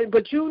did well,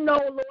 but you know,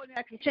 Lord,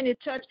 I continue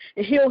to touch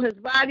and heal his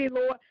body,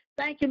 Lord.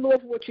 Thank you,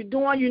 Lord, for what you're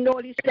doing. You know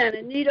what he's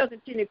standing in need of.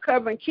 Continue to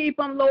cover and keep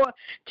him, Lord.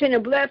 Continue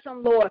to bless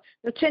him, Lord.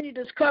 Continue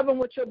to cover him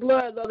with your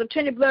blood, Lord.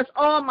 Continue to bless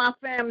all my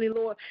family,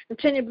 Lord.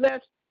 Continue to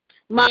bless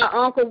my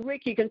Uncle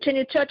Ricky.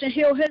 Continue to touch and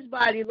heal his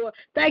body, Lord.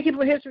 Thank you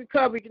for his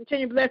recovery.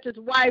 Continue to bless his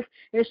wife,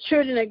 his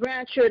children, and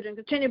grandchildren.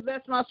 Continue to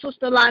bless my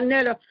sister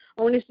Lynetta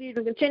on this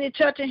evening. Continue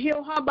to touch and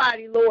heal her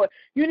body, Lord.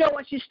 You know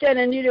what she's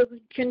standing in need of.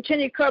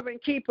 Continue to cover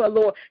and keep her,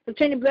 Lord.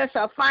 Continue to bless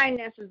her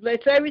finances. Bless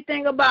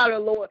everything about her,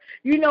 Lord.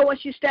 You know what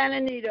she's standing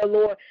in need of,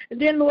 Lord.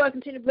 And then, Lord,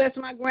 continue to bless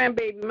my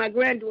grandbaby, my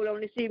granddaughter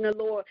on this evening,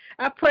 Lord.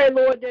 I pray,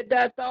 Lord,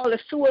 that all the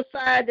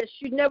suicide, that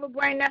she never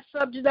bring that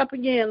subject up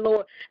again,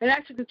 Lord. And I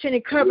should continue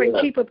to cover and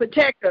keep her,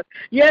 protect her.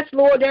 Yes,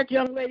 Lord, that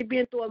young lady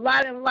been through a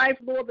lot in life,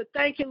 Lord, but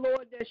thank you,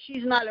 Lord, that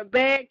she's not a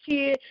bad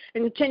kid.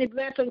 And continue to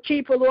bless her and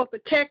keep her, Lord.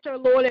 Protect her,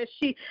 Lord, as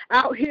she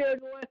out here,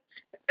 Lord.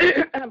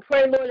 I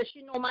pray, Lord, that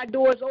she know my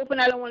door is open.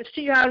 I don't want to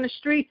see her out on the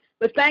street,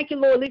 but thank you,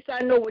 Lord, at least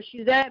I know where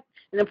she's at.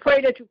 And I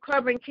pray that you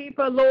cover and keep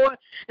her, Lord.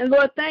 And,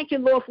 Lord, thank you,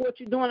 Lord, for what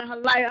you're doing in her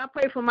life. I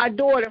pray for my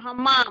daughter, her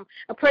mom.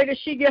 I pray that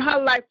she get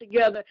her life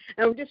together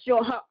and just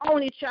her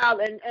only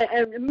child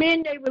and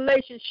mend their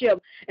relationship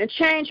and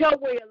change her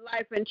way of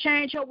life and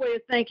change her way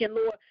of thinking,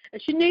 Lord.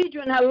 And she needs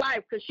you in her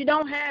life because she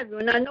don't have you,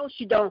 and I know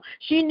she don't.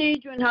 She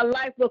needs you in her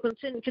life, Lord.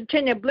 Continue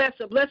to bless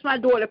her. Bless my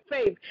daughter,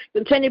 Faith.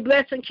 Continue to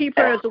bless and keep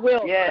her as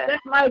well. Yes. Bless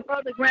my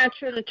brother,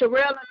 grandchildren,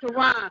 Terrell and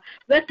Teron.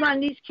 Bless my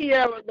niece,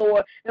 Kiara,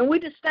 Lord. And we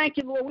just thank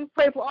you, Lord. We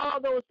pray for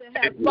all those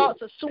that have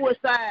thoughts of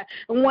suicide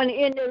and want to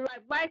end their life.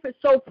 Life is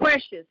so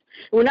precious.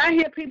 When I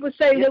hear people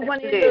say they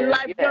want to end their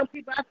life, young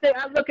people,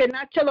 I look at and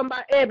I tell them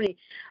about Ebony.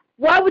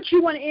 Why would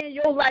you want to end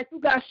your life? You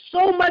got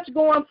so much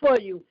going for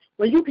you.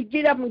 When you could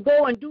get up and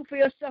go and do for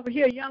yourself. And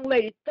here, a young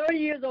lady, 30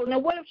 years old. Now,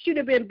 what if she'd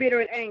have been bitter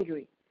and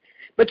angry?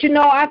 But, you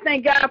know, I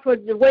thank God for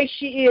the way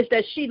she is,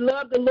 that she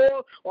loved the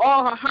Lord with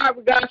all her heart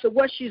regardless of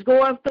what she's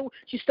going through.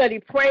 She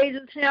studied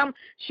praises him.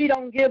 She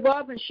don't give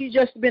up, and she's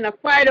just been a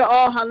fighter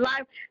all her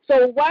life.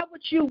 So why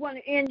would you want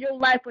to end your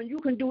life when you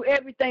can do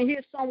everything?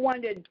 Here's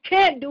someone that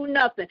can't do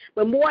nothing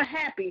but more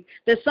happy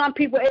than some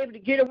people are able to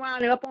get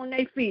around and up on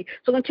their feet.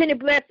 So continue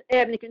to bless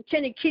Ebony.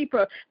 Continue to keep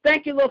her.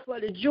 Thank you, Lord,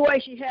 for the joy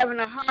she has in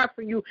her heart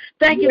for you.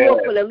 Thank you,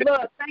 Lord, for the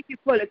love. Thank you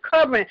for the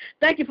covering.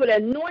 Thank you for the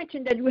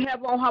anointing that you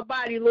have on her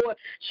body, Lord.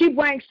 She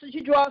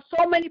draws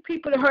so many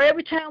people to her.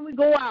 Every time we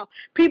go out,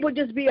 people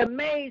just be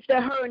amazed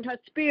at her and her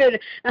spirit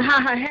and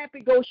how her happy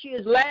go. She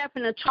is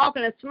laughing and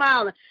talking and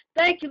smiling.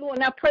 Thank you, Lord,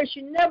 and I pray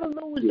she never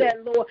lose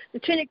that, Lord.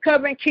 Continue to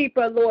cover and keep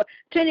her, Lord.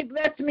 Continue to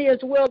bless me as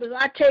well as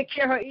I take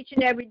care of her each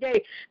and every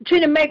day.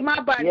 Continue to make my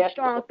body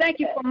strong. Thank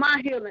you for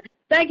my healing.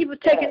 Thank you for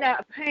taking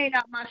that pain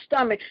out of my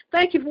stomach.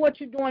 Thank you for what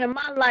you're doing in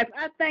my life.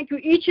 I thank you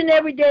each and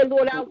every day,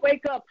 Lord. I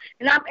wake up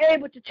and I'm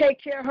able to take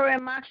care of her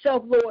and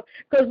myself, Lord.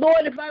 Because,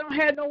 Lord, if I don't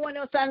have no one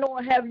else, I know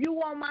I have you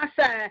on my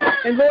side.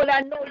 And, Lord,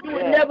 I know you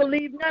would never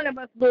leave none of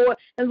us, Lord.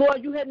 And,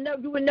 Lord, you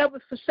would never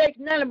forsake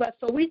none of us.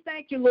 So we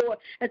thank you, Lord,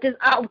 at this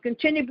hour.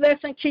 Continue to bless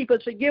and keep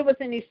us. Forgive us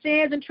any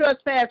sins and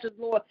trespasses,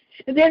 Lord.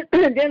 And then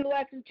Lord,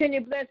 I continue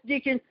to bless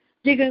Deacon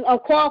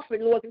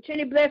Crawford, Lord.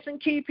 Continue to bless and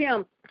keep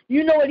him.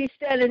 You know what he's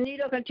standing in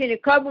need of. Continue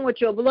to cover him with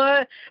your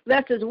blood.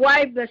 Bless his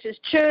wife. Bless his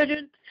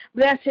children.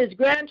 Bless his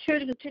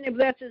grandchildren. Continue to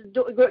bless his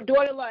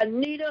daughter-in-law,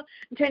 Anita.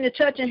 Continue to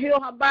touch and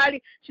heal her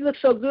body. She looks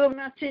so good when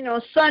I see her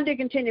on Sunday.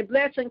 Continue to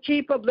bless and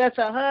keep her. Bless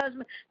her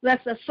husband. Bless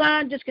her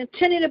son. Just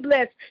continue to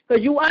bless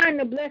because you are in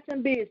the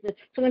blessing business.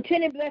 So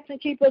continue to bless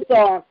and keep us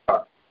all.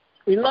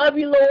 We love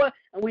you, Lord,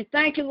 and we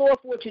thank you, Lord,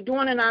 for what you're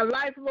doing in our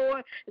life,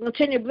 Lord. And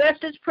continue to bless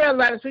this prayer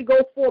line as we go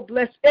forth.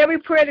 Bless every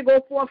prayer to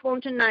go forth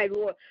on tonight,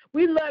 Lord.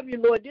 We love you,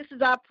 Lord. This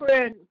is our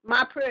prayer,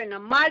 my prayer in the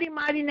mighty,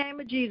 mighty name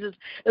of Jesus.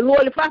 And,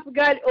 Lord, if I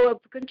forgot or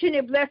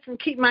continue to bless and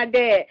keep my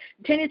dad,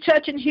 continue to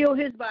touch and heal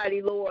his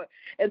body, Lord.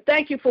 And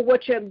thank you for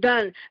what you have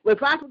done. But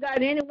if I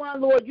forgot anyone,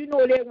 Lord, you know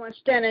what everyone's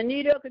standing in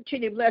need of.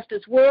 Continue to bless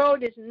this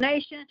world, this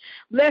nation.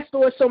 Bless,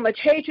 Lord, so much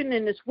hatred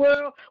in this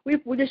world.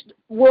 This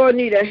world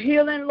need a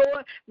healing,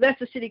 Lord. Bless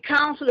the city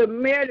council, the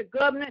mayor, the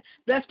governor.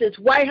 Bless this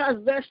White House.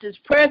 Bless this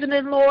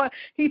president, Lord.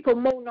 He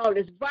promoting all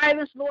this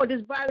violence, Lord.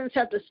 This violence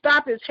has to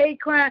stop. This hate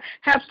crime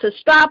has to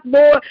stop,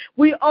 Lord.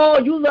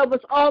 You love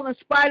us all in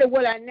spite of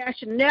what our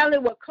nationality,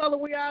 what color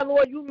we are,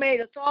 Lord. You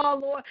made us all,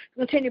 Lord.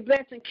 Continue to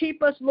bless and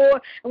keep us,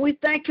 Lord. And we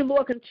thank you,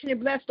 Lord. Continue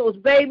to bless those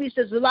babies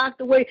that's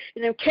locked away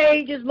in them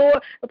cages,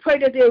 Lord. I pray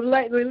that they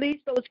release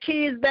those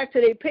kids back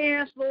to their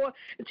parents, Lord.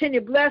 Continue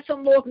to bless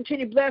them, Lord.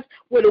 Continue to bless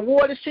with the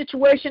water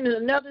situation in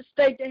another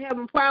state. They're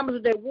having problems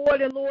with their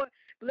water, Lord.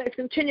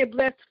 Continue to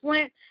bless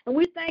Flint. And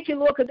we thank you,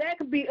 Lord, because that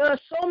could be us.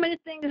 So many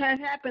things have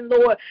happened,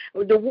 Lord,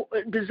 the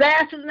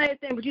disasters and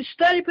everything. But you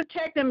study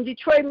protect them in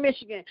Detroit,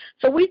 Michigan.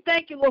 So we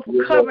thank you, Lord,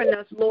 for covering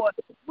us, Lord.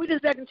 We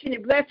just continue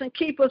to bless and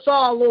keep us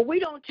all, Lord. We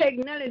don't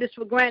take none of this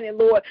for granted,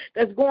 Lord,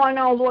 that's going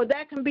on, Lord.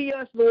 That can be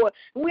us, Lord.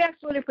 And we ask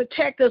you to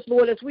protect us,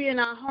 Lord, as we in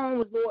our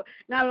homes, Lord,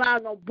 not allow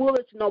no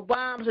bullets, no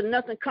bombs, and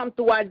nothing come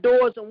through our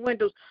doors and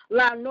windows.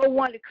 Allow no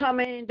one to come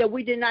in that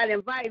we did not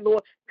invite,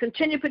 Lord.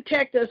 Continue to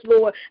protect us,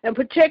 Lord, and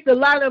protect a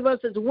lot of us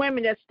as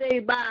women that stay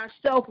by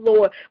ourselves,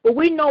 Lord. But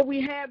we know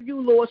we have you,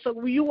 Lord,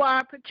 so you are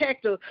our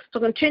protector. So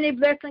continue to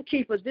bless and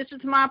keep us. This is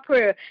my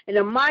prayer. In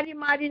the mighty,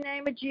 mighty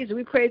name of Jesus,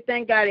 we pray,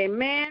 thank God.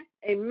 Amen,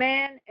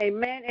 amen,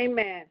 amen,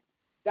 amen.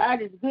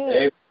 God is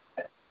good.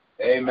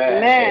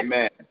 Amen.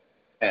 Amen.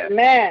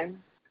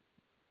 Amen.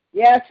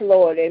 Yes,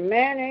 Lord.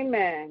 Amen,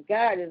 amen.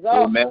 God is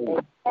awesome.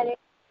 Amen.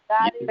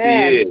 God is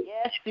amen.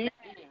 Yes, He is.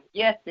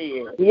 Yes, He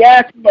is.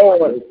 Yes,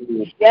 Lord.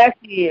 Yes,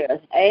 He is.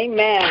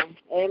 Amen.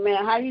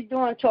 Amen. How you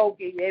doing,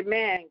 Toki?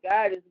 Amen.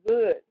 God is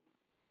good.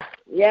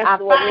 Yes,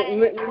 I'm Lord.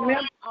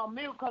 Remember on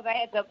mute because I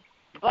had the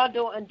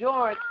bundle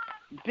endurance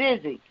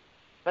busy.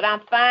 But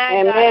I'm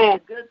fine. Amen. God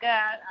is a good God.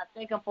 I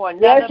thank Him for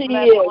another Yes,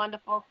 blessed, is.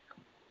 wonderful,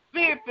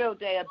 spirit-filled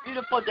day, a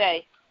beautiful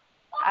day.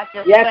 I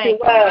just Yes, thank it Him.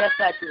 was. Yes,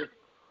 I do.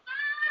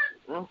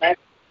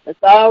 That's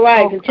all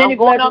right. Continue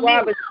to bless on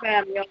Robert's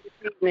family on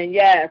this evening.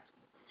 Yes.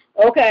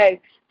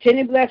 Okay.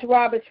 Continue to bless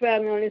Robert's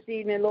family on this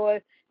evening,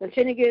 Lord.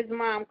 Continue to give his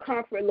mom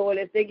comfort, Lord,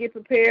 as they get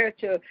prepared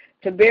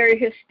to bury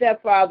his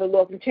stepfather,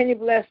 Lord. Continue to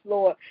bless,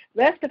 Lord.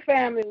 Bless the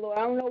family, Lord.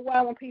 I don't know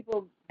why when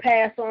people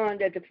pass on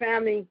that the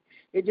family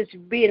is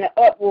just be in an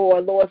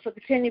uproar, Lord. So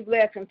continue to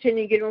bless,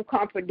 continue to give them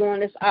comfort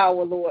during this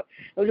hour, Lord.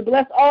 Lord,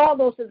 bless all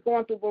those that's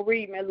going through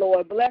bereavement,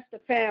 Lord. Bless the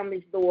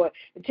families, Lord.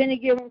 Continue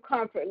to give them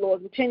comfort,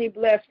 Lord. Continue to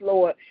bless,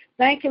 Lord.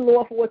 Thank you,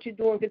 Lord, for what you're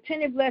doing.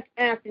 Continue to bless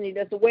Anthony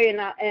that's away,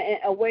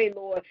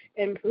 Lord,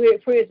 in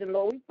prison,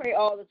 Lord. We pray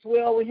all is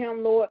well with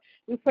him, Lord.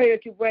 We pray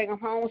that you bring him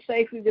home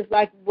safely, just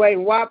like you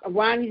bring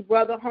Ronnie's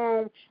brother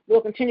home.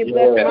 Lord, continue to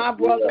bless my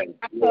brother and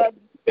my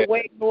cousin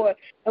away, Lord.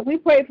 And we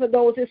pray for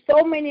those. There's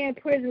so many in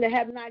prison that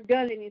have not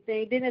done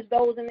anything. Then there's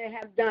those in there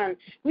have done.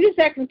 We just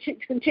have to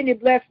continue to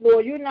bless,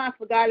 Lord. You're not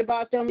forgot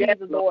about them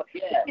either, Lord.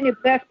 Continue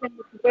to bless them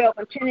as well.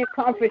 Continue to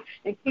comfort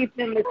and keep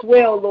them as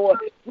well, Lord.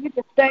 We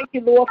just thank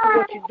you, Lord, for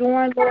what you're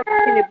doing, Lord.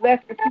 Continue to bless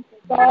and keep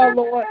us all,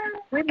 Lord.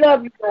 We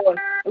love you, Lord.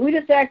 And we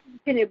just ask you to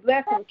continue to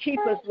bless and keep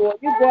us, Lord.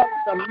 You brought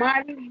us a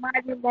mighty,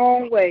 mighty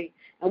long way.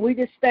 And we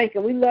just thank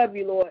you. We love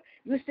you, Lord.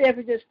 You said if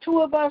it's just two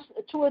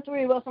or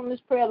three of us on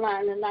this prayer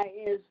line tonight,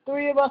 it's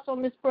three of us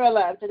on this prayer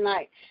line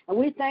tonight. And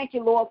we thank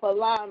you, Lord, for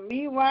allowing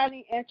me,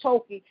 Ronnie, and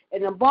Toki,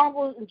 and the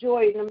Bumbles and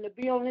Joy them to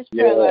be on this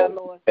prayer line,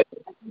 Lord.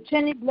 And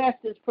continue to bless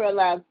this prayer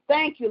line.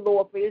 Thank you,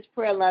 Lord, for this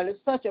prayer line. It's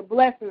such a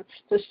blessing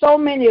to so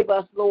many of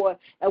us, Lord.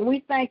 And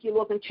we thank you,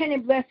 Lord. Continue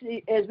to bless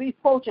it as we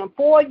approach in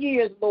 4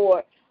 years,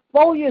 Lord.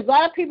 4 years. A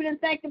lot of people didn't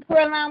think the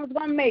prayer line was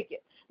going to make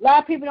it. A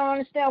lot of people don't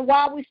understand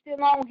why we're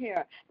still on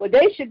here, but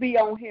they should be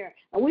on here.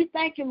 And we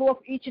thank you, Lord,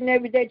 for each and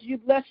every day that you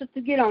bless us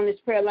to get on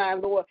this prayer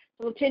line, Lord.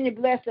 So continue to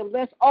bless them.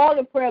 Bless all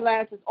the prayer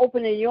lines that's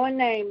open in your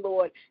name,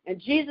 Lord. In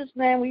Jesus'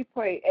 name we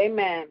pray.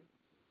 Amen.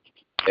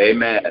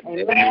 Amen.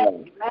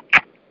 Amen.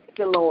 Thank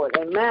you, Lord.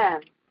 Amen.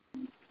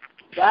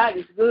 God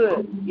is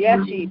good. Yes,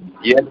 He is.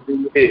 Yes,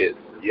 He is.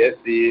 Yes,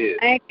 He is.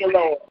 Thank you,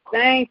 Lord.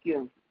 Thank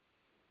you.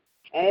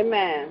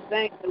 Amen.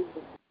 Thank you,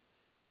 Lord.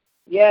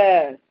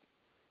 Yes.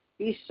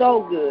 He's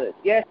so good.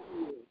 Yes,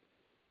 He is.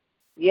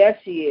 Yes,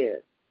 He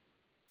is.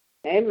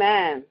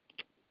 Amen.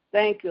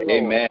 Thank you, Lord.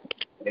 Amen.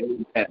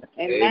 Amen.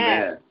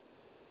 Amen.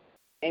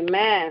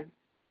 Amen.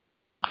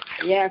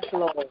 Yes,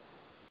 Lord.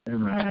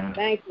 Amen.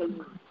 Thank you,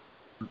 Lord.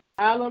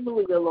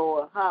 Hallelujah,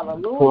 Lord.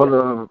 Hallelujah.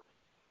 Porter,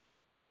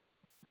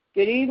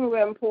 Good evening,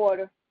 Reverend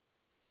Porter.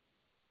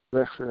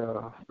 bless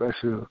you. Bless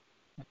you.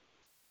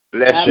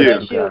 Bless God you.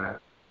 bless you.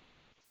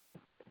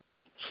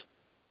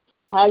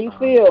 How you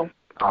feel?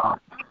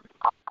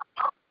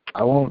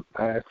 I want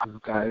to ask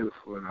you guys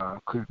for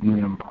keeping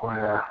me in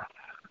prayer,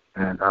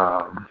 and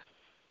I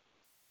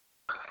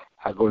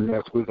go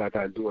next week. I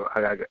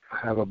gotta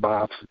have a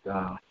biopsy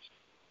done.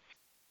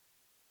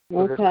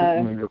 So just Okay.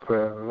 keep me in your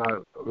prayer. A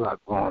lot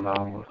going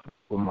on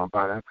with my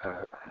body.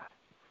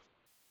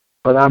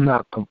 But I'm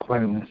not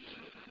complaining.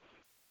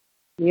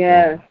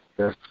 Yes.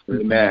 Just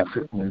Amen.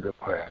 keep me in your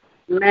prayer.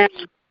 Amen.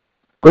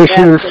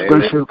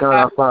 Gracious God,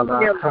 our Father,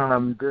 our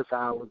time, this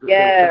hour, this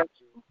Yes.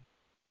 day.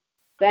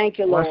 Thank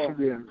you, Once Lord.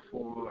 again,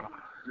 for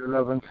your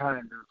loving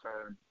kindness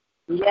and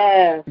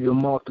Yes. your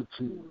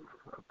multitude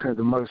of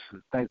tender mercy.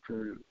 Thank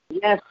you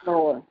Yes,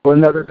 Lord. for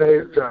another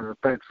day's journey.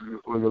 Thank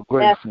you for your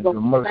grace Yes, and Lord.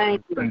 your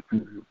mercy. Thank you.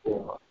 You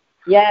for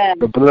Yes.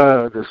 the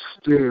blood that's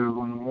still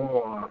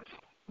warm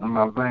in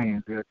my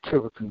veins, the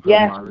activities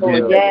Yes, of my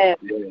Lord. limbs. Yes.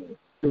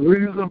 The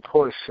reason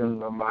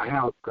portion of my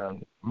health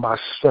and my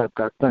strength,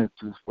 I thank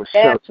you for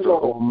Yes, shelter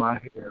Lord. over my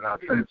head. I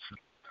thank you.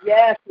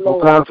 Yes, Oh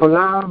Lord. God, for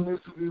allowing me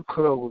to be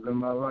clothed in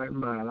my right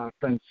mind, I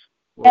thank you.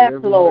 For Yes,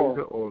 every Lord.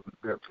 major organ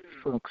that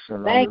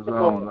function Thank on its you,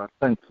 own, Lord.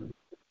 I thank you.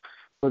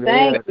 for the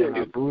Thank air you. that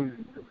I breathe,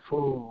 the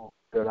food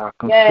that I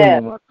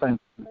Yes. consume. I thank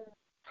you.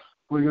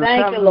 For your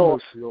Thank you, traveling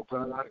Lord. mercy, oh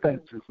God, I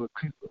thank you for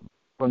keeping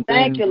from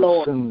Thank you, danger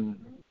Lord. seen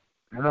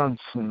and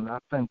unseen. I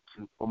thank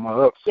you for my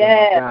ups and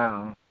Yes. my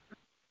downs,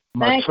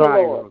 my Thank you,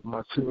 trials, Lord.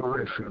 my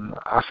tribulation.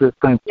 I say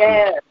thank you.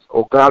 Yes.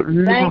 Oh God,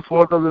 even Thank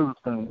for the little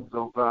things,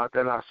 oh God,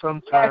 that I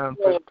sometimes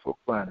Yes, Lord. take for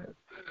granted.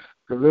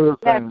 The little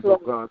Yes, things, oh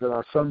Lord. God, that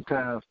I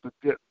sometimes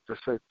forget to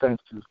say thank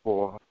you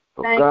for.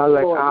 Oh Thank God, you,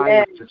 like Lord. eyes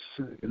Yes. to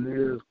see and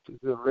ears to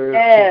hear, legs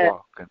Yes. to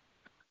walk. And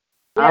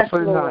I Yes,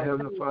 pray now, Lord.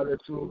 Heavenly Father, that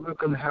you will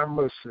look and have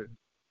mercy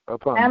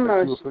upon Have me,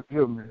 that you mercy. will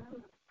forgive me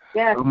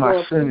Yes, of my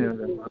Lord. sins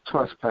and my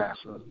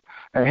trespasses.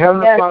 And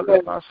Heavenly Yes, Father,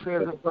 Lord. if I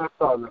said, if I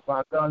thought, if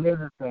I done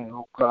anything,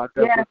 oh God,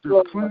 that Yes, was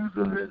Lord.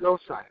 displeasing in your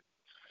sight.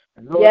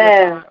 And Lord, Yes.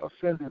 if I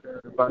offended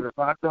anybody, if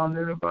I done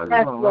anybody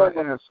Yes, wrong, Lord.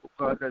 I ask, oh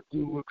God, that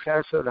you will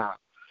cast it out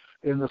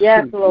in the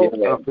Yes, street Lord.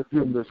 of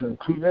forgiveness and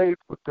create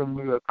within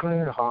me a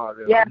clean heart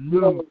and Yes, renew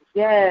Lord.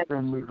 Yes.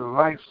 within me the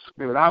right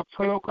spirit. I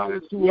pray, oh God,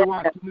 that you will Yes.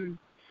 wash me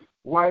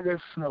white as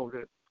snow,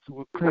 that you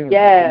will cleanse me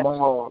Yes. from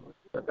all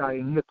thy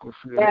iniquity.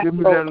 And Yes, give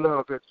me Lord. that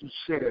love that you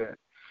shared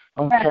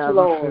on Yes, Calvary's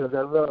Lord. Hill,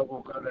 that love,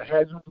 oh God, that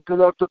had you to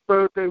get up the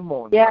third day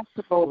morning Yes,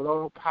 with Lord.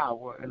 all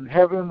power and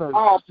heaven and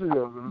Oh,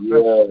 still and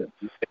Yeah.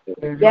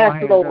 in your yes,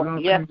 hands, Lord.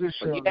 that Yes,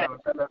 unconditional yes. love,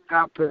 that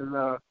agape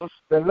love,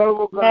 the love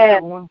of God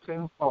Yes. that one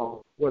can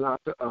fall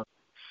without the other.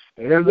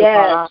 And Heavenly Yes.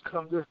 Father, I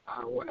come this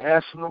hour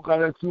asking, oh God,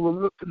 that you will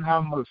look and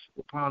have mercy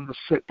upon the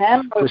sick,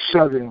 Have the mercy.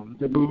 shut in,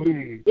 the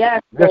bereaved,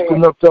 Yes, lifting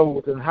Lord. up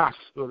those in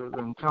hospitals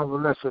and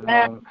convalescent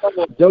Yes, homes,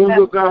 Lord. those, Yes,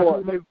 oh God,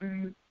 Lord. who may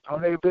be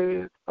on their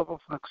bed of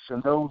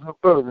affliction, those who are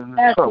burdened and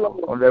Yes, trouble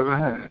Lord. on every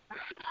hand.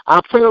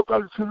 I pray, oh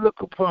God, that you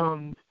look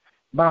upon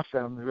my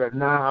family right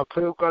now. I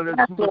pray, oh God, that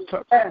Yes, you will Lord.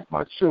 touch Yes.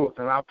 my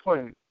children. I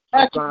pray, oh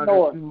Yes, God, that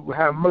Lord. you will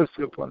have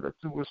mercy upon them,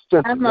 that you will Have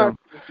strengthen them,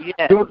 mercy.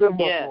 Yes, build them up,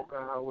 yes, oh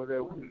God, where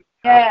they're weak.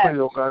 I Yes. pray,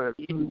 oh God, that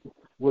you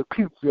will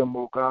keep them,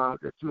 oh God,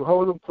 that you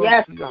hold them close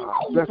Yes. to your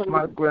heart. Bless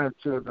my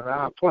grandchildren.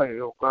 I pray,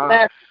 oh God,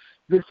 Yes.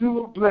 that you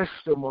will bless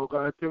them, oh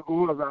God, that they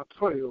go up. I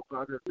pray, oh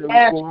God, that they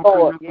Yes, will go into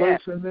Lord. your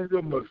yes. grace and in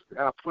your mercy.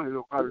 I pray,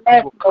 oh God, that Yes,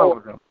 you will cover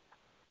Lord. them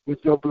with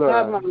your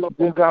Cover blood. them, Lord.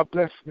 Then God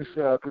bless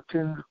Michelle.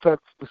 Continue to touch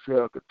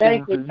Michelle.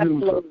 Thank Continue you. to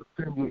use Yes, her. Lord.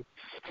 Continue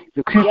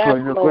to keep Yes, her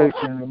in your Lord.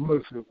 grace and your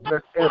mercy.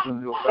 Bless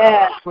Evan, oh God.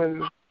 Yes. I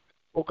pray,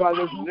 oh God,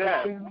 that you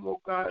Yes. continue,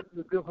 oh God,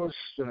 to give her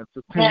strength.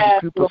 Continue to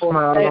Yes, keep a Lord.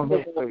 smile Thank on her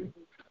you, Lord. face.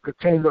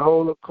 Continue to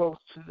hold her close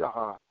to your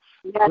heart.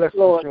 Yes, Bless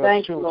Lord. Michelle's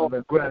Thank you, children Lord.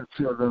 and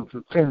grandchildren.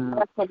 Continue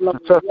Bless the to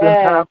Lord. touch the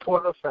entire Yes.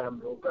 Porter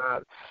family, oh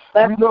God.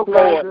 Bless We know, the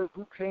God, Lord. that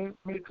we can't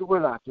make it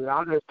without you.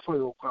 I just pray,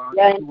 oh God,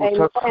 Yes, that you will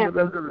touch, amen. heal,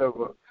 and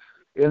deliver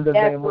in the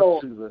Yes, name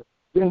Lord. of Jesus.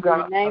 Then, In God,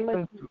 the I name of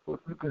thank you for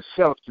you can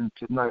shelter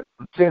tonight.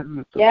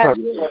 Continue to Yes, touch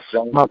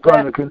Lord. my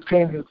brother.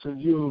 Continue to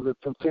use it.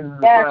 Continue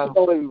to Yes, find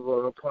Lord.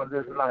 favor upon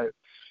this life.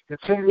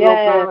 Continue, Yes.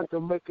 oh God, to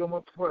make him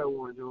a prayer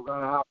warrior, oh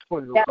God. I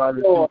pray, oh Yes, God,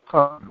 that Lord. you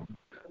come.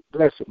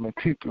 Bless him and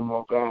keep him,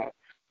 oh God.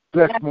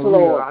 Bless Yes, Maria.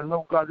 Lord. I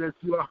know, God, that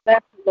you are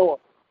Bless the Lord.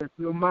 that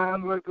your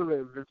mind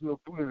regulated, that your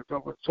breath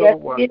of a Yes,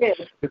 soul. it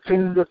is.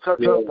 Continue to touch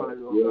her body,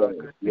 oh Yeah,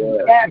 God. Continue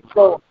to Yes, keep her.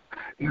 Lord.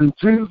 In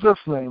Jesus'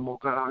 name, oh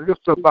God, I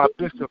lift up our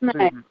In Bishop Jesus' to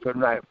name. you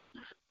tonight.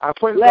 I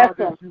pray, Bless God,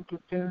 him. that you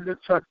continue to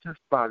touch his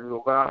body,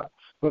 oh God,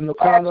 from the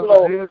Yes, crown of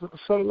Lord. his head to the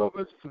sole of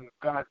his feet.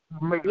 God,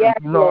 you make Yes,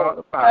 him know all Lord.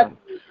 about him.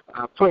 Touch-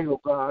 I pray,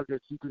 oh God,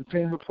 that you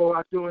continue to pour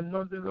out your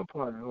anointing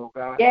upon him, oh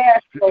God.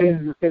 Yes, Lord.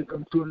 Continue to take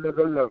him to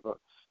another level.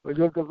 With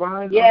your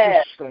divine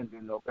Yes.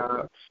 understanding, oh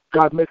God.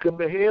 God, make him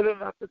the head and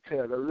not the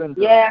tail, the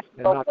lender Yes,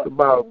 and not the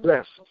borrower.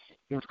 Bless.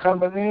 He's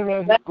coming in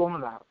and he's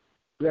going out.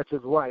 Bless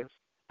his wife.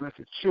 Bless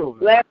his children.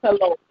 Bless the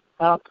Lord.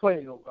 I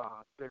pray, oh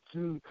God, that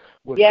you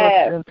will Yes.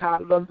 touch the entire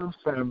London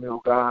family,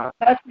 oh God,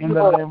 Touch in the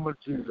the Lord. name of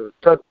Jesus.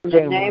 Touch In the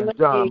James name and of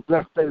John. Jesus.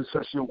 Bless their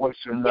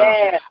situation now.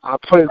 Yes. I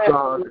pray, Bless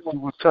God, the that Lord. you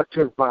will touch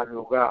his body,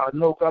 oh God. I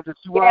know, God, that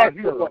you Yes, are a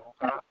healer, Lord. oh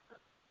God,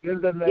 in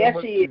the name Yes,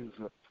 of he is.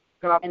 Jesus.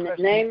 God, In the bless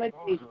name of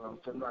Jerusalem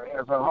tonight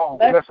as a home.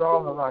 Bless Bless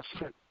all of our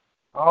sick,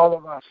 all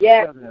of our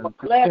Yes, shut-ins. Lord.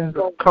 Bless Continue to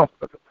Lord.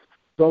 comfort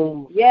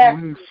those Yes.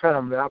 who need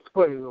family. I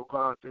pray, oh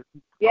God, that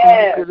you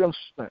Yes. give them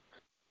strength.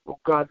 Oh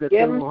God, that Give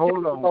they them will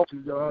hold strength, on Lord. to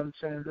your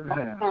unchanging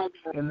hand.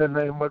 In In the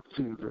name of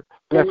Jesus.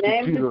 the Bless the name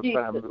of Peter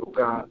Jesus. family, oh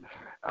God.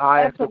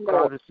 I ask, Bless oh the God,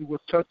 Lord. that you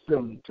will touch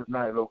them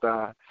tonight, oh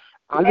God.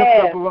 I lift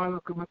Yes. up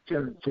Veronica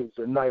McKenzie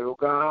tonight, oh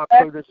God. I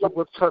Bless pray that you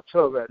will touch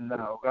her right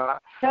now, oh God.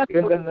 Touch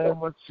In the the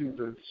name of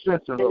Jesus.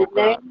 Strengthen her, In oh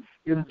the God. name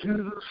In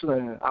Jesus'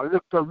 name. I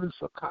lift up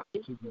Lisa Cox to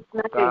you,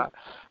 oh name. God.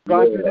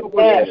 God, you know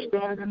what Yes. she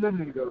stands in the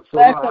need of. So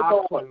Bless Lord, the I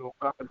Lord. pray, oh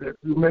God, that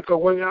you make a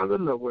way out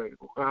of the way,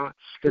 oh God.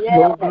 That you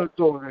Yes. open the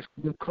door that's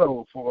been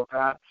closed for, oh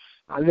God.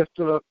 I lift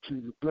it up to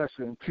you, bless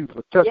her and keep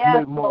her. Touch Yes,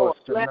 me more Lord.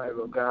 Bless tonight,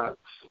 oh God.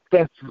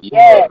 Thank you for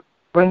Yes.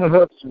 bringing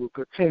her to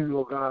continue,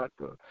 oh God,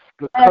 to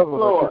Yes, cover her.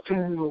 Lord.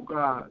 Continue, oh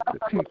God, to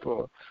keep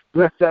her.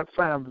 Bless that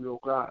family, oh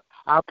God.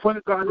 I pray,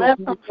 God, Bless that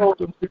you will them, Lord.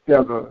 keep them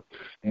together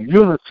in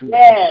unity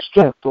Yes. and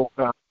strength, oh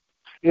God.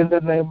 In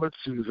the name of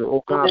Jesus,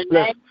 oh In God, the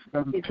bless name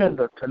every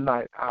tender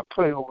tonight. I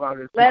pray, oh God,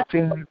 that you Bless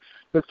continue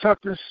to touch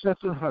and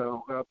strengthen her,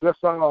 oh God. Bless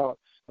all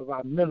of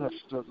our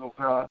ministers, oh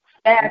God.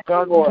 Yes, Oh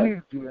God, Lord. we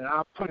need you, and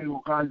I pray,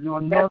 oh God, your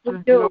Yes, we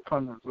anointing do. be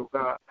upon us, oh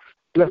God.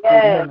 Bless Yes.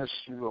 their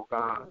ministry, oh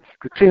God.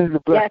 Continue to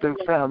bless Yes, their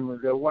Lord. families,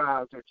 their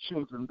wives, their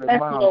children, their Yes,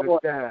 moms,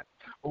 Lord. their dads.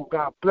 Oh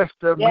God, bless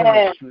their Yes.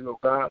 ministry, oh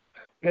God.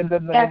 In the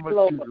name Yes, of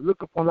Lord. Jesus.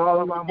 Look upon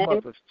all of our In the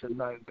name- mothers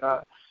tonight,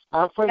 God.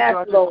 I pray, Yes,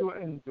 God, that Lord. your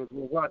angels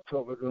will watch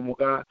over them, oh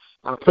God.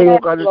 I pray, Yes, oh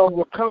God, that Lord. you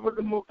will cover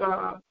them, oh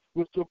God,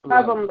 with your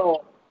Cover blood. them,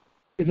 Lord.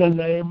 In the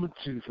name of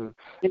Jesus.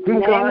 In the Then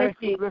name God, of I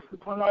Jesus. bless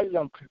upon our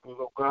young people,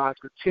 oh God.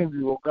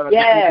 Continue, oh God, to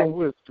Yes. give them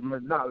wisdom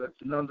and knowledge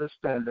and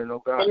understanding,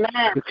 oh God.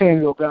 Amen.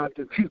 Continue, oh God,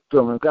 to keep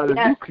them. And God, as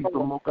Yes, you keep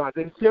them, oh God,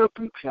 they shall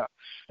be kept.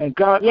 And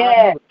God, I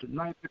Yes. know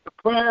tonight that the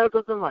prayers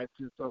of the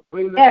righteous are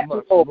available Yes,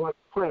 much. Lord. What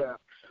prayer,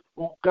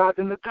 oh God,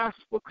 in the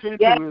gospel can't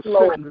Yes, do it,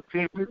 Lord. certainly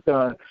can't be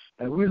done.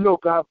 And we know,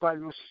 God, by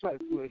your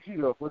stripes we're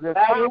healed. For there's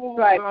By power, your oh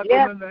stripes. God,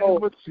 Yes, in the name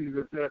Lord. of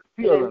Jesus, there's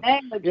In the healing.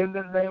 name of Jesus. In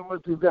the name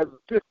of Jesus, there's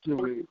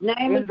victory. In the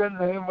name In of the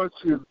name of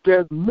Jesus,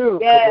 there's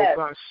miracles, Yes. oh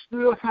God,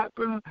 still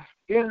happening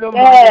in the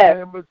Yes. mighty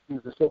name of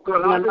Jesus. So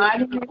God, In the I mighty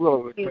give you name of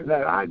glory Jesus.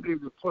 tonight. I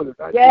give you praise.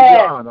 I give Yes. you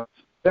honor.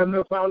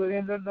 Heavenly Father,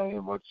 in the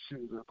name of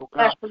Jesus, oh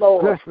Yes, God,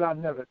 Lord. bless our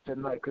never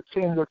tonight.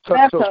 Continue to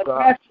Bless touch us, her.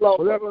 God. Yes, Lord.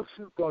 Whatever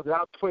she's going to,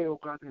 I pray, oh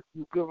God, that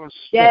you give her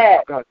strength, Yes.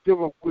 oh God, give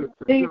her wisdom,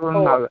 Please, give her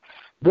Lord. knowledge.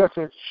 Bless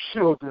her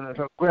children and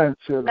her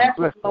grandchildren. Bless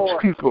Bless her, the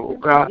Lord. people, oh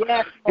God,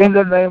 Yes, in Lord.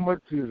 the name of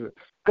Jesus.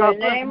 God, In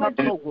the bless name my of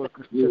Jesus.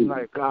 co-workers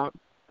tonight, God.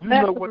 You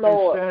Bless know the what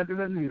Lord. they stand in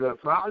the need of.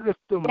 So I lift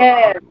them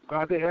Yes. up,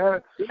 God. They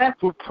ask Yes,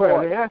 for prayer.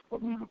 Lord. They ask for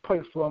me to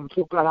pray for them.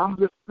 So, God, I'm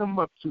lifting them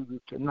up to you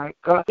tonight,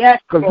 God.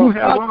 Yes, Because you Lord.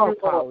 have Touch all them,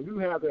 power. Lord. You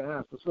have the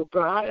answer. So,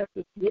 God, I ask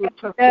that you Yes, will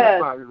touch their yes.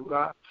 body,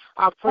 God.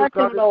 I pray, Touch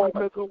God, them, that Lord.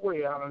 you make a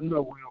way out of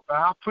nowhere, oh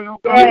God. I pray, oh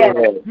God, Yes.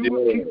 that you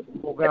will keep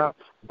them, oh God.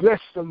 Bless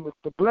them with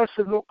the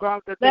blessing, oh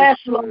God, that Bless,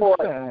 they should Lord.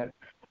 stand.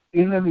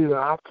 In the need,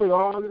 I pray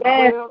all is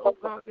Yes, well, oh Lord.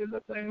 God, in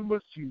the name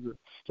of Jesus.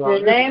 So In I the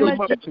lift name them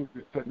of up Jesus. to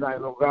you tonight,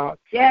 oh God,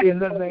 Yes, in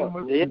the Lord. name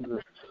of Yes.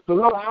 Jesus. So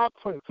Lord, I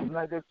pray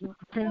tonight that you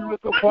continue to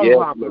look upon Yes,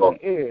 Robert Lord.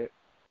 and Ed.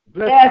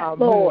 Bless Yes, our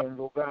Lord. men,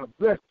 oh God.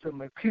 Bless them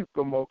and keep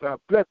them, oh God.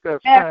 Bless their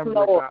Yes, family,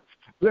 oh Lord. God.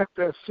 Bless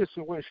their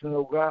situation,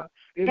 oh God.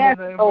 In Yes,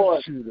 the name Lord.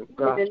 of Jesus, In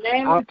God. the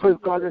name I of pray,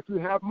 Jesus. God, that you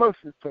have mercy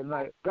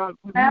tonight. God,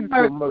 we Have need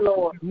your mercy, mercy.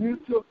 Lord. We need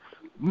your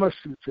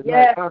mercy tonight.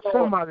 Yes, God, Lord.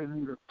 somebody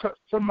needs a touch.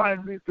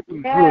 Somebody needs to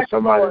be Yes, good.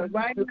 Somebody Lord. needs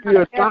Right to now. be a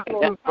Yes, doctor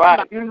Lord.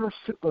 Right. in the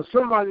sick.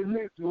 Somebody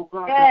needs you, oh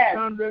God, Yes. to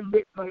turn their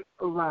midnight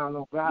around,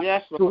 oh God.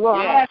 Yes, So, Lord,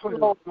 I Yes, pray,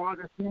 Lord. God,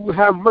 that you will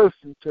have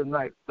mercy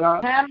tonight,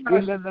 God, Have in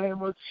mercy. the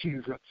name of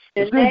Jesus.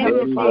 In And the then, name of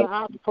Heavenly Father, Jesus.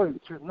 I pray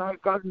tonight,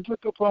 God, you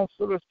look upon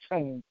Phyllis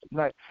Chain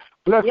tonight.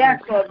 Bless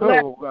Yes, and Lord. keep her,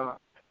 Bless. oh God,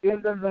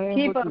 in the name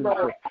Keep of her, Jesus.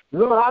 Lord.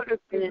 Lord, I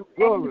just give In you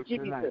the name glory of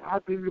Jesus. tonight. I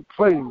give you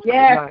praise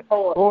Yes, tonight.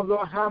 Lord. Oh,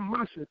 Lord, have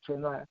mercy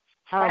tonight.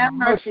 Have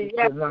mercy.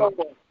 Yes, tonight. Lord.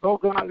 Oh,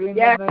 God, in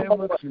Yes, the name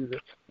Lord. of Jesus.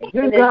 And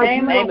In then, the God, you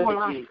name know of what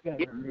Jesus. I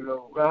stand in, you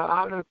know, God.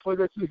 I just pray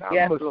that you have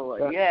Yes, mercy. Lord.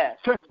 God. Yes.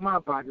 Touch my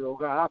body, oh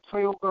God. I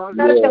pray, oh God,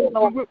 Touch that him, you be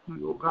Lord. with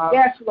me, oh God.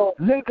 Yes, Lord.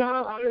 And then,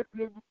 God, I just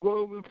give you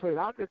glory and praise.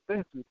 I just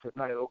thank you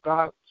tonight, oh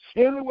God.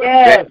 Anyway,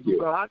 Yes. thank you,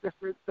 God. I just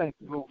say thank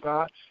you, oh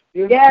God.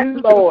 In Yes,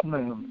 Jesus' Lord.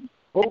 name.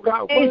 Oh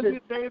God, one of these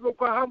days, oh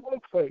God, I'm going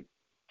to pray.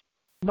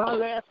 My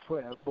last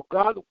prayer, but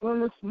God,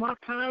 when it's my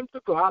time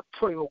to go, I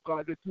pray, oh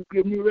God, that you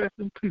give me rest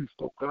and peace,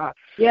 oh God,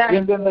 Yes,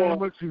 in the Lord.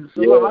 name of Jesus.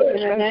 Yeah. Lord, I In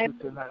just the thank name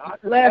you tonight. I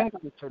just bless thank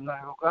you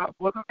tonight, oh God,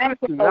 for the Thank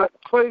you, victory. I Lord.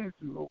 praise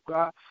you, oh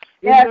God,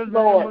 in Yes, the name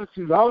Lord. of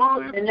Jesus. All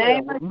in In the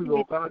prayer name with of me, Jesus.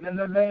 oh God, in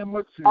the name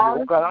of Jesus. All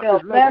Oh is God, I well.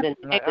 just love In you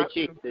the tonight. name of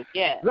Jesus.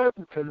 Yes. Love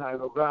you tonight,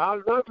 oh God.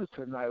 I love you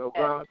tonight, oh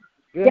Yes. God.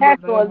 In Yes,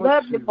 the Lord. name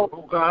Love of you, Jesus, Lord.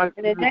 oh God,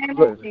 In the give you name of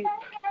praise. Jesus.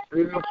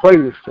 Give you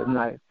praise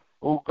tonight.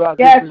 Oh God,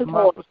 Yes, this is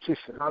my Lord.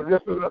 petition. I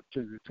lift it up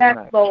to you Yes,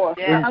 tonight. Lord.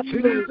 Yes. In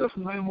Hallelujah. Jesus'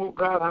 name, oh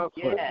God, I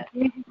pray. Yes.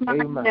 In Jesus'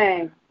 mighty Amen.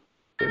 name.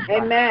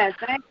 Amen.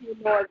 Thank you,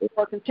 Lord,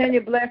 for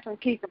continue bless and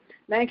keep them.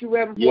 Thank you,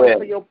 Reverend Boyd, Yes.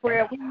 for your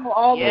prayer. We know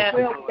all Yes, is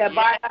well Lord. that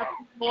by our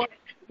Lord,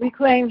 we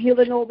claim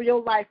healing over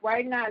your life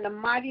right now in the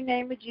mighty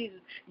name of Jesus.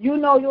 You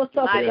know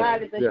yourself Mighty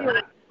that God is a name.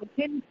 healer.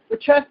 Continue to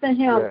trust in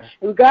Him. Yeah.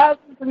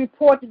 Regardless of the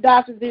report the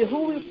doctors did,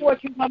 who report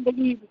you going to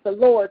believe is the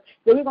Lord.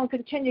 So we're going to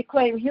continue to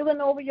claim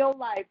healing over your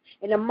life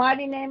in the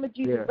mighty name of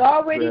Jesus. Yeah. It's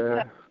already Yeah.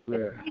 done. Yeah.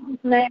 In Jesus'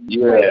 name we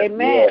Yes. pray.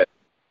 Amen. Yes.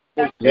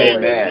 Yes, Yeah. Lord.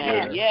 Amen.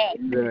 Amen. Yes.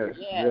 Yes. Yes.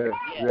 Yes.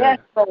 Yes,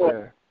 Lord.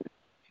 Yeah.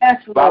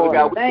 Yes, Father Lord.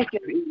 God, Thank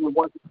you.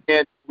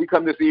 we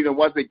come this evening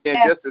once again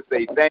Yes. just to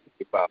say thank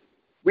you, Father.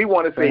 We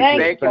want to say Thank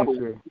thank Thank you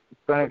you.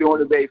 for Thank doing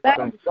you. today,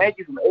 Father. Thank Thank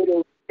you from 8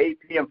 a.m. to 8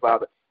 p.m.,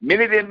 Father.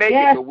 Many didn't make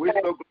Yes, it, but we're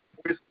Lord. so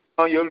glad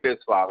we're on your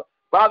list, Father.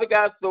 Father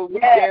God, so we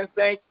Yes. can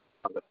thank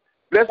you, Father.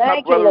 Bless my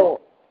Thank you, brother,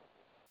 Lord.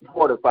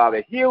 Porter,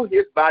 Father. Heal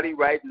his body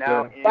right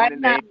now Yeah. in Right the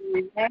now, name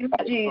in the name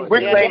of Jesus.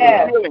 We're Yes, claiming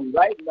Yes. healing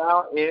right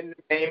now in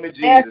the name of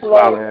Jesus, Yes,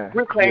 Lord. Father. Yeah.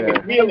 We're claiming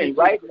Yeah. healing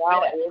right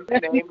now in the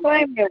Let's be name of Jesus.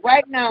 claiming it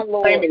right now, We're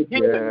Lord. claiming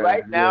healing Yeah.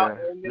 right now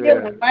Yeah. in the Yeah.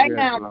 name Healing right Yes,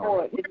 now, Lord.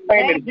 Lord. In We're the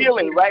claiming name of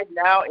healing Jesus. right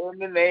now in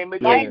the name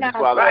of Right Jesus,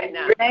 now, Father. Lord. In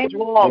the name What's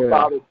of wrong, Yeah.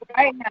 Father?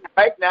 Right now.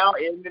 Right now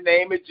in the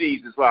name of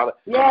Jesus, Father.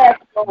 Yes,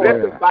 Lord. Bless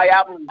Yeah.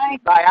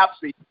 the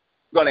biopsy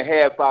we're going to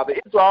have, Father.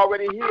 It's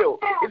already healed.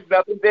 It's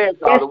nothing there,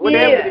 Father. Yes,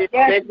 Whatever it it is. is,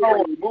 Yes, take it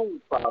Lord. and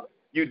remove, Father.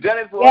 You've done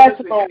it for Yes, others,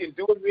 and Lord. you can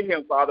do it with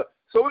him, Father.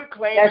 So we're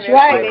claiming That's that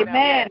right. right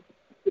Amen.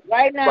 now.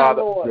 Right now,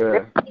 Father, Lord.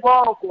 Yeah. it's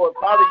wrong for it,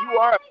 Father. You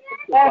are a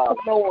fixer, Yes, Father.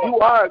 Lord. You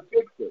are a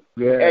fixer.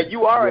 Yeah. And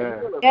you are Yeah. a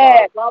healer, Yes.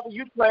 Father. Father,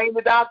 you train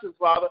the doctors,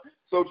 Father.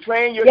 So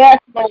train your Yes,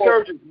 Lord.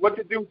 churches what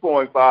to do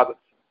for him, Father.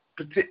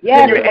 Yes,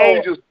 Send your Lord.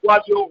 angels to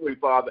watch over him,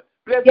 Father.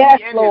 Bless Yes,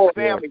 him and Lord.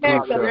 his family,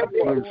 Yes, Father. Lord.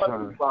 Bless Yes,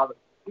 everyone, Father.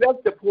 Bless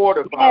the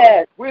porter, Father.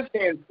 Yes. We're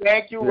saying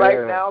thank you Yeah.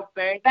 right now.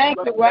 Thank Thank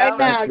you you right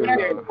now. Thank you, We're Yes,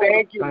 saying Lord.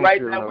 thank you Thank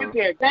right you, now. Lord. We're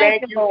saying Thank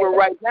thank you, you for Lord.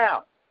 right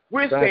now.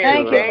 We're Thank saying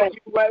you, thank Lord.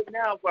 you right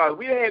now, Father.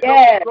 We have Yes.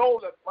 no control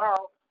of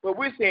tomorrow, but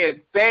we're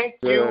saying thank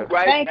you Yeah.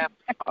 right Thank now.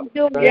 you.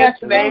 Do Thank yes,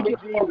 you, thank In you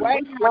the name of Jesus,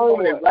 right we're now,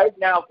 doing it Lord. right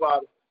now,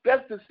 Father. Bless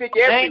the sick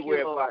Thank you,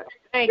 everywhere, Lord. Father.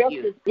 Thank Bless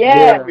you. the sick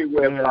Yes.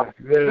 everywhere, Father.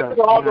 Yeah. Bless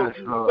all those Yes,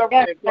 who Lord.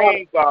 suffering Yes, in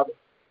pain, Father.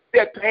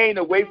 That pain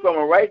away from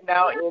them right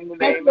now in the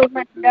Yes, name of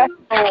Lord. Jesus. Yes,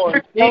 We're Lord.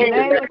 In the claiming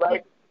name that of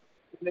right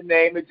in the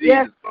name of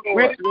Yes, Jesus. Lord.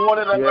 We're doing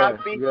it on our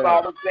Yes, feet, yes.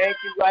 Father. Thank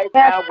you right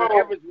Yes, now. Lord.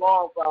 Whatever's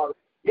wrong, Father,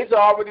 it's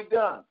already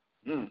done.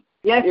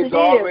 Yes, It's it is.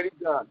 already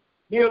done.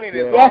 Healing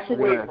is Yes, on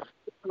the way. yes.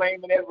 We're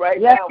claiming it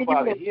right Yes, now, it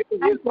Father. is. Heal his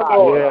Thank you, body.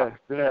 Lord. Yes,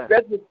 yes.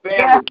 Bless his family,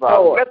 Yes,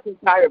 Father. Lord. Bless the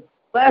entire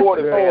Bless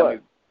Porter the family.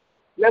 Lord.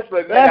 Bless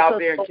Lynette Bless out us,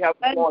 there in Lord.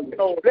 California. Thank you,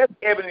 Lord. Bless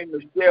Evan and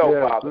Michelle,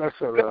 Yes, Father. bless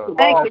her, Bless Lord. them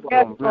Thank all, you, Father.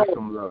 yes, Bless Lord.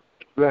 them, Lord.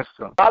 Bless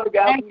them. Father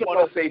God, Thank we you, want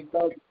Lord. to say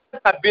thank you.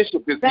 Bless our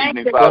bishop this Thank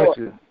evening, you, Father. Lord.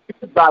 Bless you.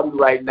 Bless his body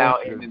right now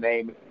Thank in you. the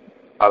name of Jesus,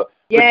 Father.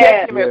 Yes.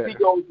 Protect him as Yeah. he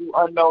goes through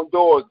unknown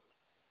doors.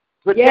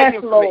 Protect Yes,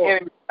 him from Lord. the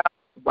enemy,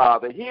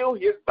 Father. Heal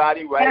his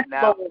body right Yes,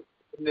 now Lord.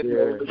 in the Yes,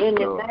 name of In Jesus.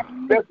 the Lord.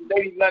 name Bless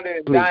Lady London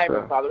and Please, Diamond,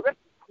 sir. Father.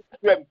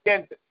 Bless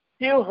Kenta.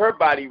 Heal her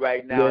body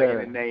right now in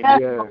the Yeah, name Yes,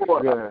 of yeah, Jesus.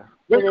 Lord. yeah.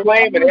 We're In the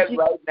claiming name of that Jesus.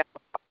 right now.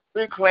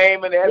 We're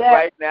claiming that Yes.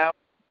 right now.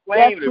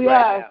 Yes, Claiming we it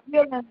right are. now.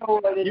 Healing,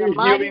 Lord. In the You're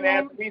mighty healing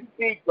as name. we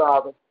speak,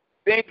 Father.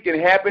 Things can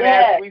happen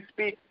Yes. as we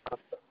speak.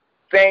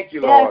 Thank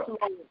you, Yes, Lord.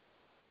 Lord.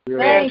 Yeah,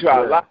 Thank Into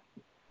our yeah. life.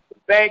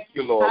 Thank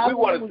you, Lord. We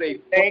want to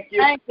say thank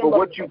you Thank you, for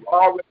Lord. what you've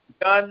already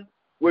done,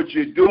 what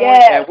you're doing,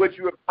 Yes. and what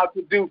you're about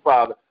to do,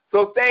 Father.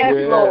 So thank Yes, you,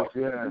 Yes, Lord.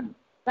 yeah.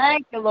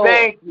 Thank you, Lord.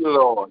 Thank you,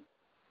 Lord.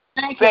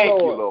 Thank you, Thank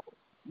you, Lord. Lord.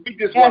 We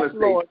just Yes, want to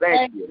say Lord.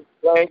 thank you.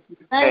 Thank you.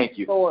 Thank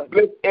you. Lord.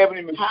 Bless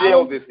Ebony Michelle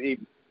Hallelujah. this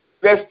evening.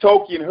 Bless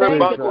Toki and her Thank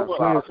Please, you, bundle, sir. Lord. Please,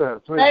 Father.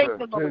 sir. Please, Thank sir.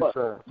 you, Please, Lord.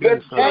 sir. Bless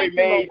Please, sir. Jerry Thank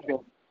you, Lord.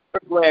 Mason, her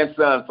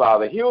grandson,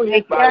 Father. Heal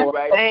his body Yes,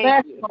 right. Thank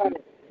yes, you. Lord.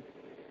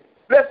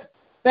 Bless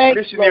Thank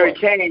you, Missionary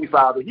Lord. Kane,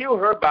 Father. Heal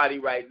her body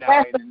right now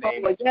Yes, in the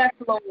name Lord. of Yes,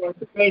 Lord.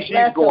 the things she's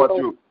Bless her, going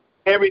Lord. through.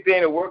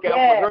 Everything to work out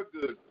Yes. for her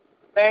good.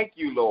 Thank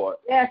you, Lord.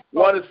 Yes,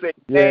 Lord. Want to say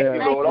thank Yeah, you,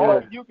 Thank Lord. you, Only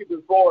Lord. you can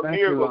perform Thank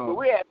you, miracles, Lord. but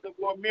we have to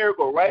perform a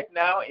miracle right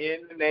now in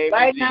the name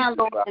Right of Jesus. now,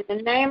 Lord, Father. in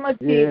the name of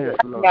Yes, Jesus.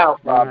 Lord. Now,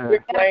 Father, Yeah.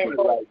 we're claiming it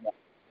Lord. right now.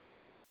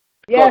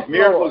 Yes, Because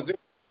miracles Lord. do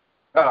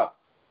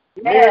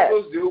Yes.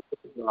 miracles do,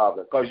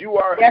 Father, because you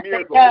are Yes, a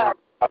miracle they are.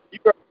 worker. You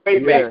are a way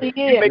Yes, maker. Yes,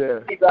 he You is. make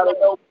yes. things out of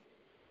no.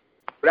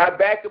 But I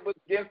back up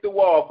against the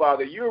wall,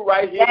 Father. You're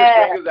right here Yes.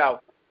 to bring us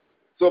out.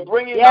 So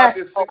bring him Yes, out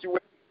this Lord.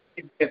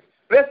 situation.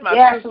 Bless my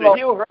Yes, sister. Lord.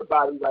 Heal her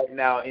body right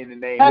now in the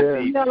name Touch of Yes.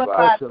 and Jesus, heal her Father.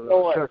 body, Touch her,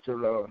 Lord. touch her,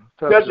 Lord.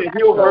 Touch and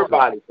heal her Lord.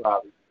 body,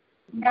 Father.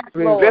 Yes,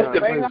 Please, Lord. Bless sir. the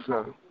Bring Please, her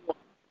sir.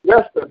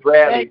 Bless the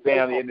Bradley Thank you,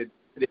 family Lord. and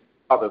the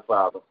Father,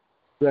 Father.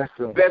 Bless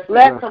them. Bless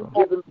Bless them. them,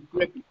 Give them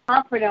strength.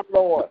 comfort them,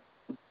 Lord.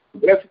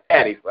 Bless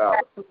Patty,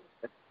 Father. We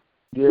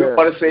Yeah,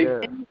 want to say yeah.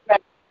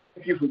 thank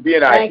you for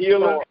being our Thank you,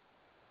 healer. Lord.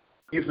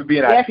 Thank you for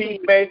being Yes, our he is.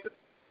 peacemaker.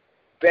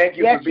 Thank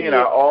you Yes, for being he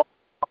our is. all,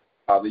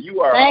 Father.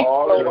 You are Thank you,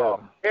 all in Lord.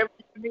 all. Whatever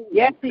you need,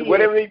 Yes, he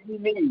whatever you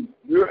need,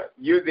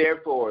 you're there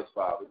for us,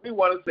 Father. We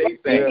want to say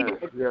thank Yeah,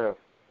 you. yeah.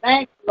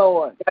 Thank you,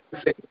 Lord.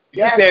 You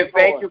Yes, said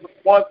thank Lord. you for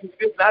one who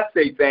did not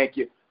say thank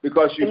you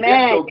because you've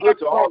Amen. been so good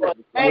to all of us.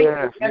 Thank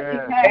Yes, you. Yes,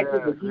 yes, he has. Thank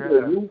you for keeping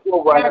a roof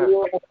over our Yeah.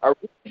 head, a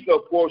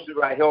reasonable portion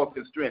of our health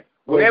and strength.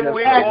 Oh, Whatever yes,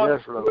 we're Lord. going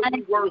Yes, through, Lord. it could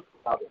be worse,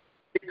 Father.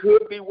 It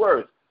could be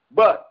worse.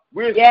 But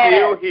we're Yes.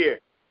 still here.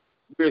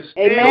 We're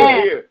still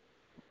Amen. here.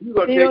 You're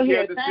going to Still take care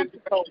here. of the Thank you,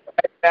 situation Lord.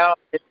 right now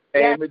in the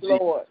Yes, name of Jesus.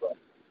 Lord.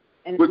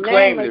 In We're the name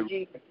claiming of it.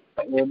 Jesus.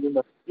 In the name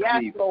of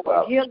Yes, Jesus, Lord.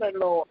 Father. Heal it,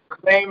 Lord.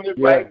 Claiming it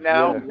Yeah, right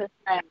now. yeah. In Jesus'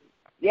 name.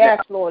 Yes,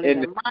 Lord. In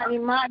In the mighty,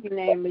 mighty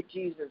name of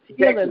Jesus. Heal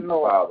Thank it, you,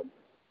 Lord. Father.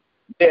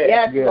 Yeah.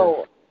 Yes, Yes.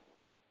 Lord.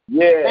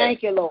 Yeah.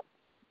 Thank you, Lord.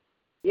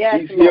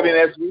 Yes, He's Lord. healing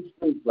as we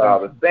speak,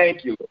 Father.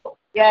 Thank you, Lord.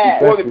 Yes.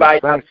 Before Thank the body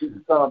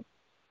you. Thank you.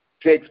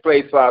 takes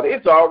place, Father,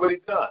 it's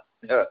already done.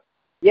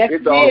 Yes,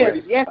 It's it already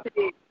is. Yes, it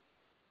is.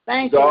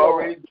 Thank It's you,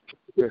 already Lord.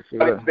 Yes,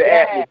 done. Lord. It's the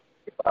Yes.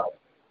 atmosphere, Father.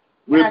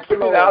 We're Yes,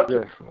 putting it Lord. out.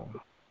 Yes, Lord.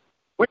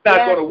 We're not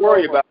Yes, going to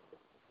worry Lord. about it.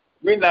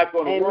 We're not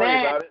going to worry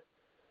Amen. about it.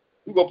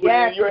 We're going to put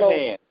Yes, it in your Lord.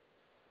 hands.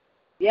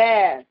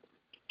 Yes.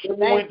 What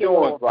Thank we're you, doing,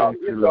 Lord. Father,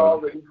 Thank you, it's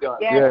Lord. already done.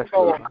 Yes, Yes,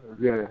 Lord. Lord.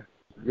 Yeah,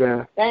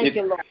 yeah. Thank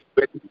you, Lord.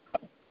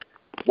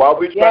 While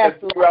we're trying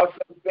Yes, to figure out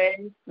some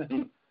things,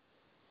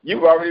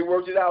 you've already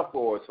worked it out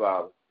for us,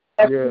 Father.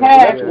 Yes, Yeah, yes.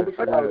 yeah, Yes,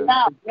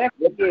 yeah. yes,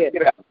 Let's yes.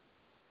 get out.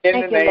 In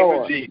Thank the you, name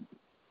Lord. of Jesus.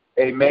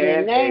 Amen.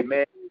 In the name-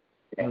 Amen.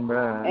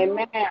 Amen.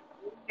 Amen.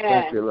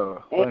 Thank you,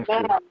 Lord. Thank you.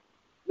 Amen.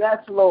 Yes,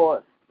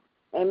 Lord.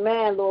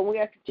 Amen, Lord. We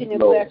have to continue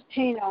to Lord. bless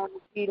Tina on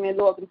this evening,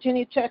 Lord.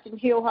 Continue to touch and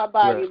heal her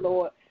body, Yes.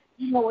 Lord.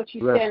 You know what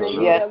she's Bless standing her,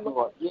 in Yes, there, Lord.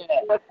 Lord.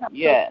 Yes.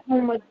 Yes.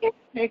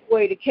 Take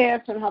away the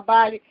cancer in her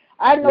body.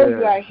 I know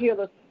you are a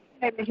healer.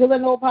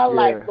 Healing over her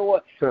life,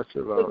 Lord. Touch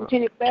her, Lord.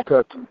 Continue to bless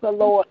her,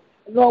 Lord.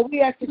 Lord, we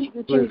ask that you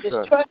continue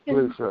to trust in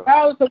you,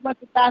 regardless of what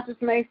the doctors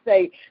may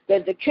say,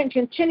 that they can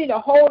continue to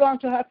hold on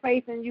to her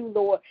faith in you,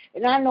 Lord.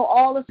 And I know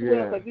all is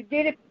well, but you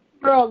did it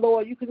for her,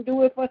 Lord. You can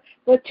do it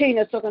for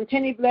Tina, so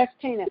continue to bless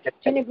Tina.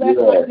 Continue to bless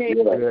my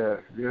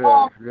neighbor.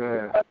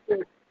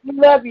 We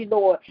love you,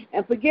 Lord,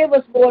 and forgive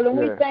us, Lord, and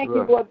we thank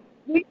you, Lord.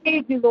 We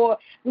need you, Lord.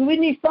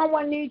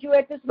 Someone needs you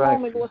at this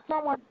moment, Lord.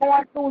 Someone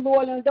going through,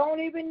 Lord, and don't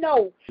even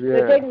know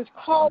that they can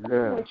call you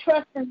and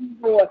trust in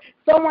you, Lord.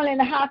 Someone in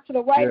the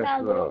hospital right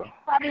now, Lord,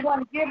 probably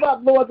want to give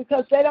up, Lord,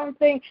 because they don't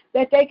think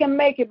that they can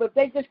make it, but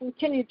they just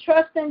continue to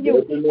trust in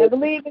you and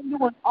believe in you,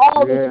 and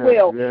all is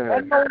well.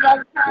 I know by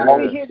the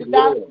time we hear the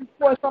doctor's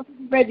report, some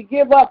people are ready to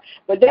give up,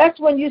 but that's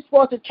when you're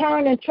supposed to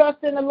turn and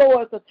trust in the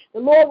Lord, because the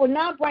Lord will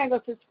not bring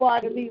us this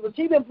far to leave us.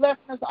 He's been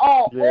blessing us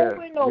all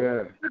over and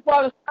over. He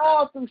brought us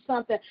all through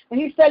something. And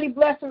he said he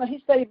blessing us.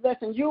 He said he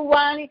blessing you,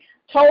 Ronnie,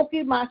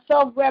 Toki,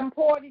 myself,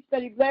 Rappaport. He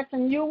said he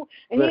blessing you.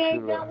 And he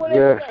ain't done what he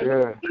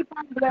said. He keep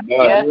on blessing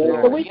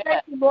us. So we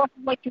thank you, Lord,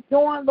 for what you're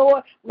doing,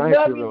 Lord. We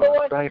love you,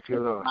 Lord. Thank you,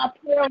 Lord. My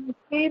prayer this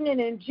evening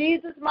in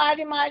Jesus'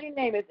 mighty, mighty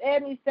name. As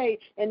Edney say,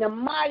 in the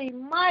mighty,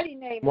 mighty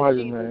name of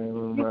Jesus.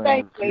 We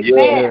thank you.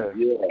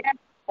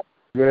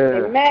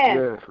 Amen. Amen.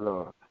 Yes,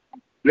 Lord.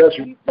 Bless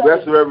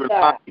the Reverend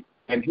Bobby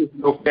and his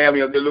little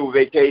family on their little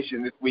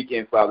vacation this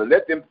weekend, Father.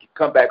 Let them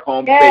come back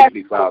home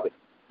safely, Father.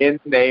 In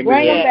the name of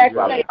Jesus,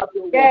 Father.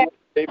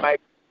 They might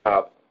be,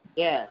 Father.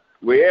 Yes.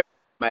 Wherever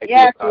they might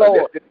be,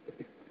 Father.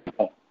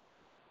 Lord.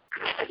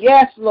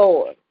 Yes,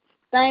 Lord.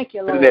 Thank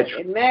you, Lord.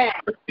 Amen.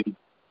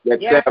 That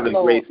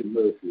traveling grace and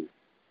mercy.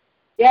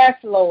 Yes,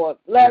 Lord.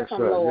 Bless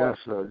them, Lord. Yes,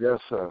 sir. Yes,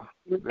 sir.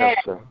 Yes,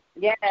 sir.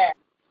 Yes.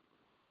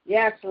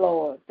 Yes,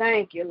 Lord.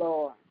 Thank you,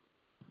 Lord.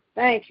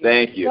 Thank you.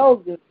 Thank you. So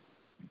good.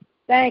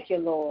 Thank you,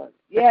 Lord.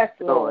 Yes,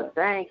 Lord.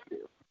 Thank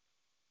you.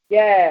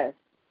 Yes.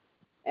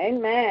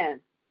 Amen.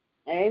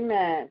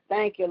 Amen.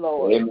 Thank you,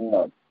 Lord.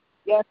 Amen.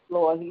 Yes,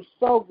 Lord. He's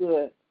so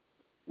good.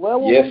 Where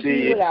would we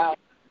be without?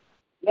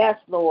 Yes,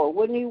 Lord.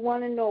 Wouldn't you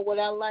want to know what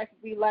our life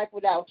would be like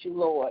without you,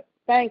 Lord?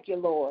 Thank you,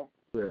 Lord.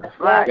 Yes.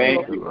 Right.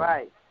 Thank you.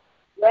 Right.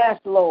 Yes,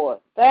 Lord.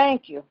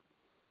 Thank you.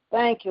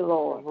 Thank you,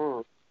 Lord.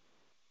 Mm-hmm.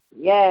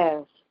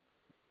 Yes.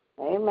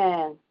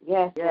 Amen.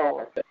 Yes,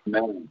 Lord.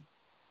 Amen.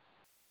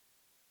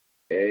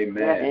 Amen.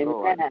 Yes,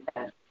 Lord.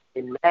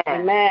 Amen.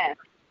 Amen.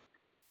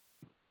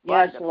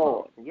 Yes,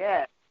 Lord.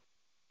 Yes.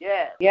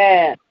 Yes.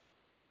 Yes.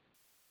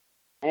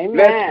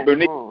 Amen.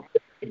 Bernice,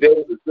 they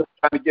was just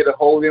trying to get a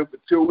hold of him for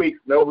 2 weeks.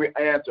 No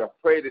answer. I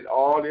pray that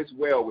all is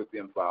well with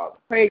them, Father.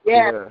 Pray,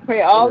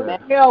 pray all is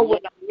well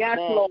with them. Yes,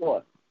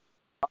 Lord.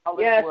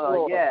 Yes,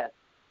 Lord. Yes.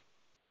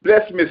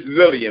 Bless Miss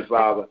Lillian,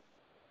 Father.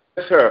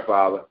 Bless her,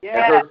 Father, and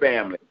her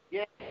family.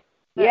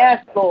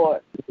 Yes,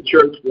 Lord. The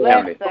church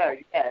family. Yes, sir.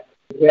 Yes.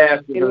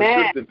 Pastor, her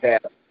assistant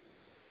pastor,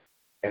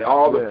 and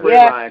all the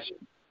prayer lines she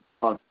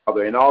on,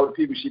 Father, and all the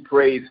people she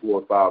prays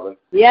for, Father.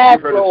 Yes,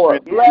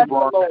 Lord. Bless the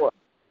Lord.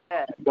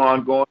 Keep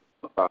on going,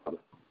 Father.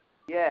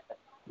 Yes.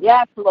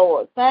 Yes,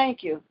 Lord.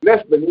 Thank you.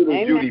 Bless the little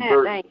Judy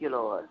Burton. Thank you,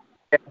 Lord.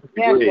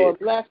 Yes, Lord.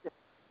 Bless her.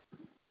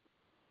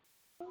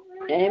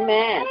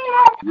 Amen.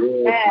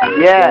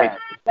 Yes.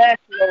 Bless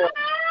Lord.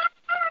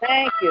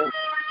 Thank you.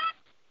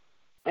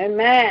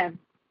 Amen.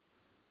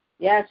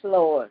 Yes,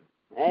 Lord.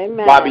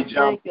 Amen. Bobby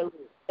Johnson. Thank you, Lord.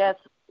 Yes.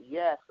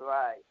 Yes.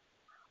 Right.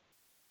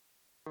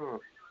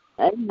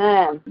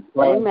 Amen.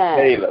 Amen.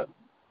 Taylor.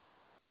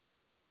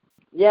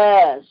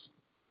 Yes.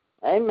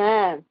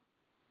 Amen.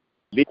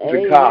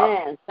 Lisa Cobb.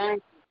 Amen.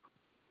 Thank you.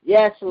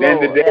 Yes,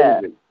 Lord. Linda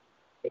Davis.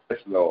 Yes,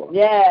 Lord.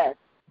 Yes.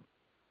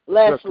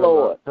 Bless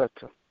Lord.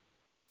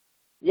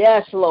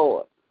 Yes,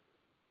 Lord.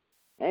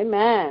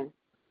 Amen.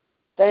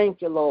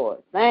 Thank you, Lord.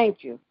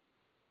 Thank you.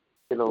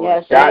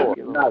 Yes, Lord.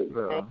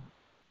 Lord.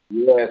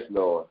 Yes,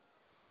 Lord.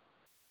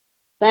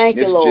 Thank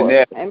you, Lord.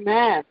 Jeanette.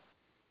 Amen.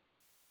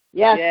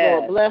 Yes,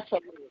 Lord. Bless her.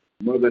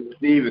 Mother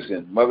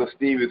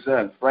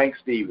Stevenson, Frank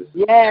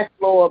Stevenson. Yes,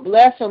 Lord.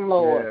 Bless him,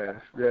 Lord.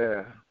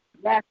 Yes.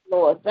 Yes,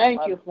 Lord. Thank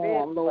Mother you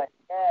for him, Lord.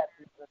 Yes,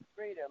 Mother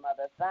Frida,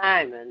 Mother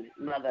Simon,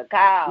 Mother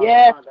Kyle.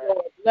 Yes, Mother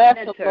Lord. Bless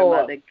him,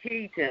 Lord. Mother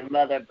Keaton,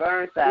 Mother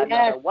Burnside,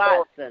 Yes, Mother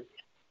Watson.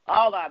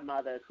 All our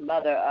mothers,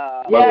 Mother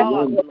yes,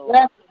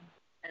 Lord.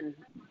 And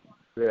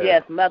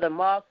yes, Mother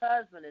Moss'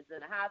 husband is in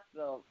the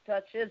hospital.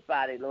 Touch his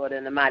body, Lord,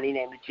 in the mighty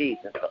name of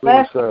Jesus.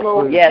 Bless him,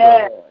 Lord.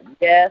 Yes, Lord.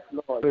 Yes,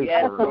 Lord. Please,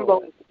 Yes,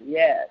 Lord.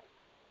 Yes.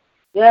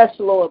 Yes,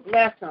 Lord.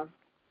 Bless him.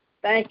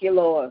 Thank you,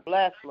 Lord.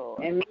 Bless,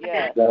 Lord. Amen.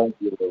 Yes. Thank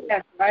you, Lord.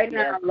 Yes, right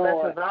now,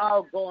 Lord. Bless us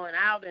all going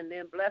out and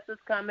then bless us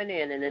coming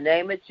in the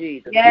name of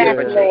Jesus. Yes,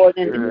 Lord.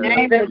 In the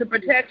name There's of a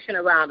protection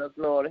around us,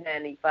 Lord,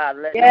 Handy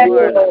Father. Let yes, no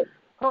word Lord.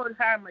 of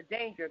harm or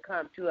danger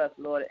come to us,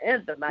 Lord,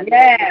 in the mighty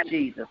name of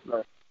Jesus,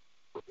 Lord.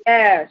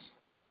 Yes.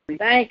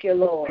 Thank you,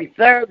 Lord. We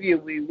serve you.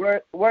 We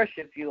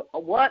worship you.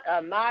 What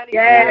a mighty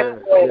yes,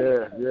 God.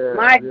 Lord. Yes,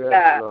 Mighty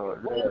God.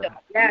 Lord.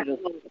 Yes,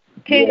 Lord.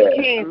 King of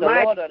Kings, the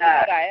Lord of Lords,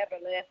 our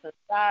everlasting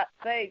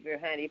Savior,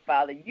 honey,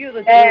 Father. You're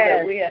the jewel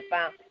that we have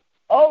found.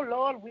 Oh,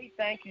 Lord, we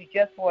thank you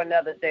just for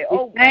another day.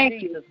 Oh,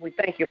 Jesus, we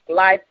thank you for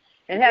life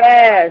and having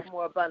life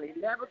more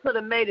abundantly. Never could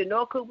have made it,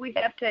 nor could we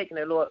have taken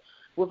it, Lord.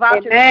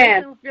 Without your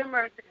grace and your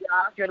mercy,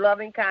 God, your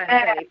loving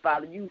kindness, honey,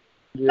 Father. You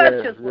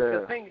touch us with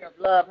your finger of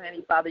love,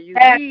 honey, Father. You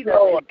lead us,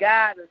 you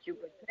guide us, you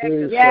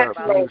protect us,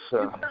 Father.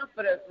 You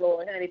comfort us,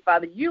 Lord, honey,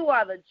 Father. You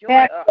are the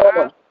joy of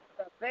our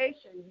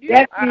salvation. You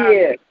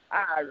are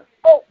our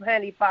hope,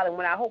 honey, Father.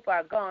 When our hope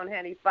are gone,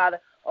 honey, Father.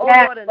 Oh,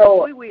 Lord, in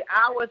the wee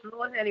hours,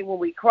 Lord, honey, when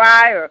we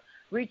cry or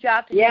reach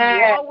out to you,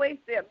 you're always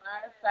there by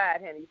our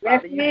side, honey,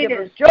 Father. You give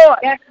us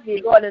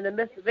joy, Lord, in the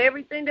midst of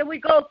everything that we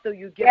go through.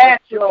 You give us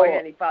joy,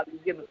 honey, Father. You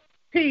give us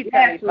peace,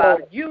 honey,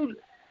 Father. You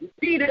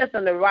feed us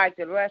in the right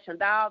direction.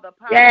 Thou the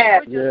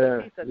power,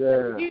 peace of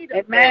feed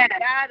us,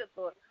 guide us,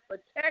 Lord.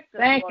 Protect us,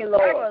 thank Lord. You,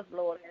 Lord. Cover us,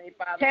 Lord, honey,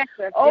 Father.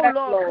 Oh,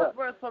 Lord,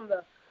 cover us from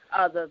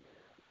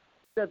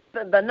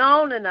the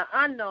known and the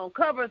unknown.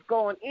 Cover us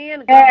going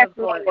in, cover us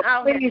going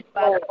out, honey,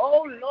 Father.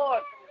 Oh,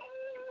 Lord.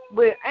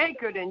 We're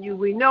anchored in you.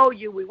 We know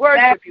you. We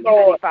worship you,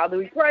 honey, Father.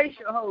 We praise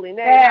your holy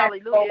name.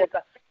 Hallelujah. It's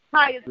the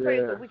highest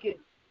praise that we can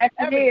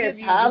ever give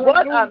you.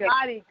 What a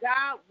mighty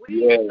God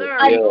we serve,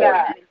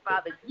 honey,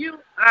 Father. You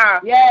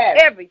are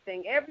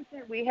everything.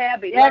 Everything we have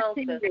belongs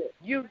to you.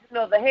 You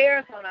know the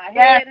hairs on our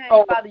head,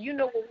 honey, Father. You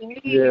know what we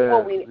need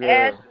before we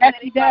ask,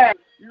 honey, Father.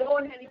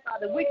 Lord, honey,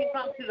 Father, we can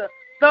come to the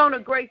throne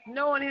of grace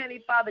knowing,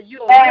 honey, Father,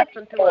 you'll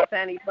listen to us,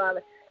 honey,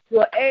 Father.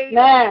 You'll aid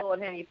us,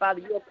 Lord, honey, Father.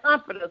 You'll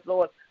comfort us,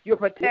 Lord. You'll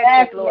protect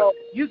us, Lord.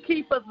 You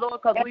keep us,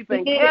 Lord, because we've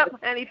been kept,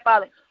 honey,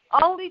 Father,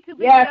 only to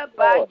be kept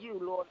by you,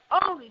 Lord.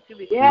 Only to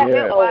be kept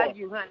by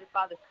you, honey,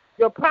 Father.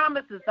 Your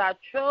promises are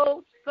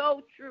so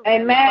true.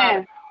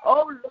 Amen.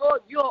 Oh,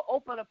 Lord, you'll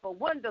open up a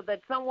window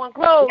that someone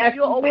closed.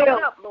 You'll open it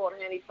up, Lord,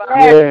 honey, Father.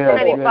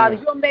 Honey, Father,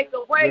 you'll make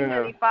a way,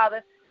 honey,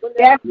 Father.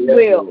 Yes, you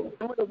will.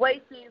 When the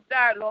way seems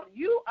dark, Lord,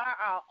 you are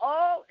our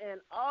all in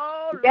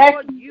all,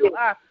 Lord. You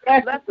are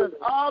bless us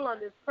all on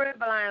this prayer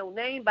line,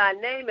 name by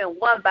name and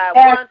one by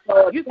one.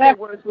 Lord. You said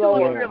we're 2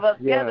 or 3 of us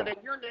gathered in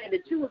your name,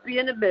 that you would be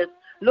in the midst.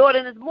 Lord,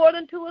 and it's more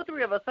than 2 or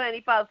 3 of us,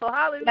 honey, Father. So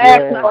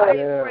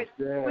hallelujah.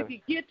 We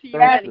can get to you,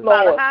 honey,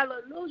 Father.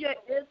 Hallelujah.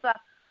 It's a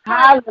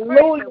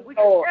hallelujah,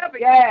 Lord.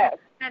 Yes.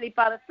 Honey,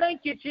 Father,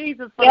 thank you,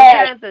 Jesus, for the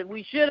times that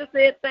we should have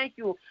said thank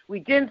you. We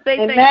didn't say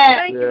thank you.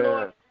 Thank you,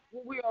 Lord.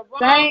 We are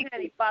wrong,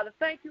 honey, Father.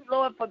 Thank you,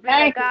 Lord, for being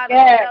a God of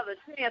another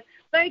chance.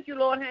 Thank you,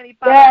 Lord, honey,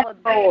 Father, for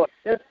being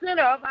the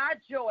center of our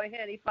joy,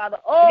 honey, Father.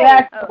 Oh,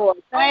 Lord.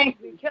 Thank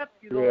you. We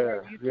kept you,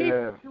 Lord. You keep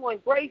doing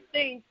great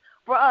things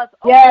for us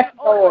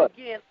over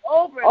again.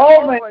 Over and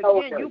over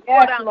again. You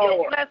pour down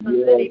your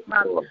blessings, honey,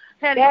 Father.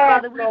 Honey,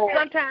 Father, we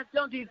sometimes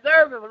don't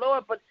deserve it,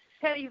 Lord, but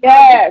honey, you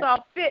saw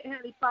fit,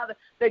 honey, Father,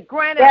 that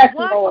granted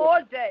one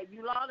more day.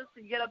 You allowed us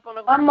to get up on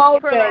the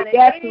prayer line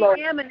at 8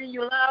 a.m. and then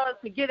you allowed us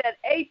to get at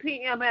 8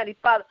 p.m., honey,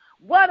 Father.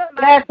 What a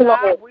mighty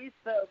God we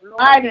serve,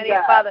 Lord, honey,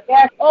 Father.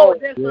 Oh,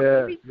 there's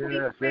a sweet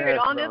spirit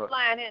on this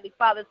line, honey,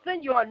 Father.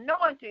 Send your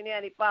anointing,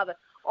 honey, Father.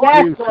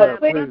 Lord.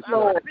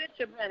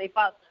 Bishop, honey,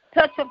 Father.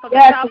 Touch him from the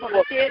top of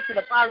his head to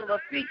the bottom of his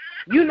feet.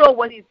 You know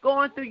what he's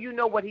going through. You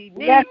know what he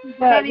needs.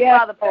 Honey,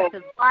 Father, bless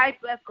his wife,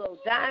 bless Gold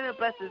Diamond,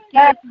 bless his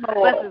kids,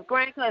 bless his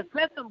grandkids,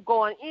 bless him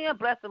going in,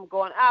 bless him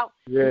going out.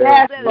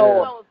 Yes,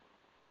 Lord.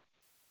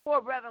 Poor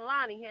Reverend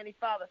Lonnie, honey,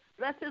 Father,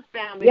 bless his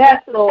family,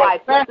 bless his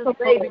wife, bless his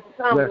baby to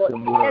come, Lord,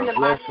 in the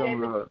mighty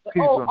name of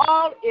Jesus. Oh,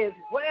 all is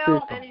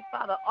well, honey,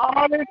 Father,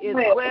 all is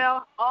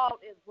well, all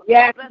is well.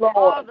 Yes, bless Lord.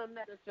 all the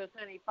ministers,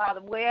 honey,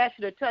 Father. We ask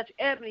you to touch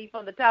Ebony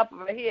from the top of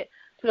her head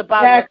to the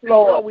bottom of her feet.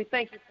 Lord, we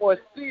thank you for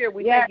her spirit.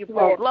 We thank you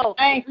for her glow.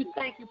 We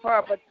thank you for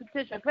her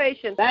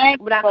participation.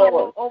 When I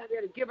come over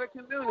there to give her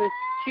communion,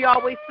 she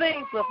always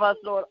sings with us,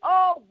 Lord.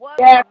 Oh, what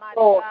a mighty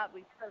God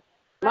we serve.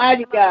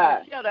 Mighty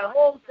God. That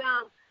holds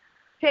down.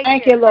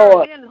 Thank you,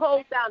 Lord. And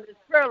hold down this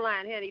prayer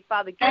line, honey,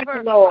 Father. Give her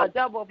a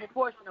double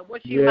proportion of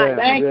what she Thank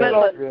might you,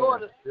 Lord.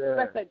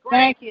 Bless her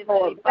grandkids,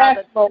 honey,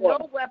 Father.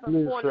 No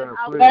weapon formed in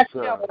our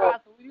shall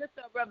prosper. We lift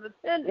up Reverend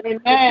Tender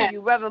to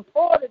you, Reverend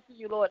Porter to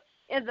you, Lord,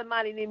 in the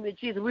mighty name of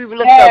Jesus. We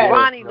lift up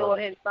Ronnie, Lord,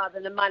 honey, Father,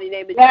 in the mighty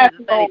name of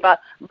Jesus, honey,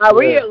 Father.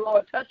 Maria,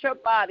 Lord, touch her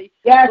body,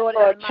 Lord,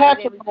 in the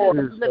mighty name of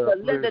Jesus. Lift up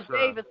Linda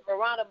Davis,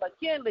 Verona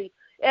McKinley,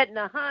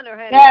 Edna Hunter,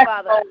 honey,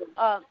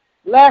 Father.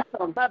 Bless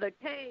them. Mother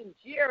Kane,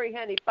 Jerry,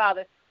 honey,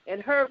 Father,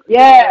 and her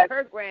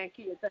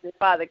grandkids, honey,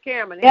 Father,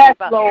 Cameron, honey,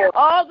 Father. Lord.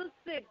 All the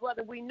sick,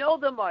 whether we know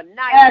them or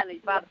not, honey,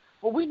 Father.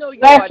 But we know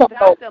you are a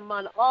doctor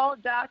among all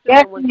doctors.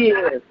 Yes, and when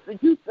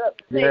you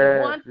say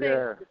one thing,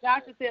 the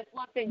doctor says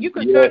one thing, you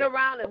can turn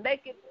around and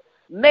make it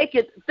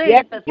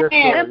things that's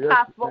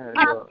impossible.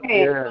 What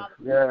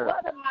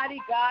a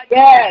mighty God you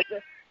are.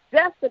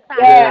 That's the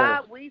kind of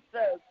God we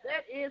serve.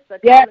 That is the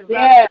kind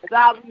of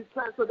God we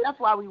serve. So that's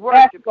why we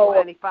worship you,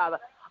 honey, Father.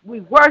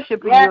 We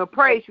worship you and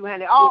praise you,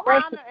 honey. All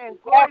honor and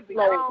glory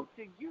belongs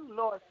to you,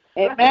 Lord.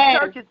 Bless the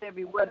churches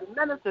everywhere, the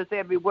ministers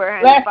everywhere,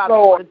 honey,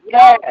 Father.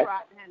 The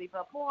honey,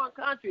 for foreign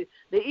countries,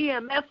 the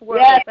EMS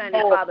workers,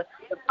 honey, Father.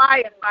 The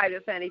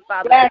firefighters, honey,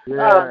 Father.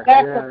 Our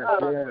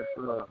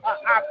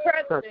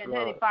president,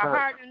 honey, Father.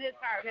 Heart in his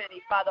heart,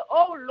 honey, Father.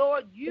 Oh,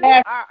 Lord, you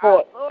are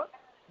our Lord.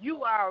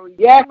 You are a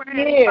redeemer,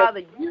 honey,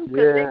 Father. You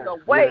can make a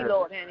way,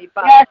 Lord, honey,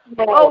 Father.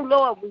 Oh,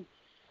 Lord, we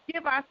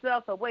give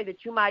ourselves a way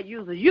that you might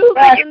use us. Use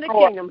us in the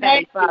kingdom,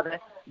 honey, Father.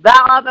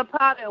 Thou art the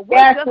potter, and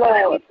we're just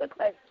a piece of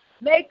clay.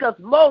 Make us,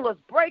 mold us,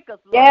 break us,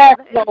 Lord. Yes,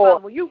 Lord.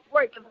 Lord. When you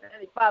break us,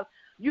 honey, Father,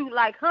 you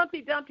like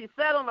Humpty Dumpty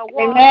sat on the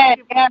wall. Amen.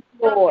 Yes,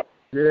 Lord.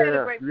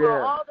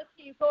 All the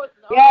king's horses,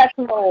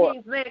 Lord.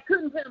 Kings, man,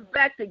 couldn't put them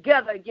back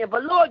together again.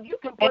 But Lord, you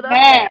can put us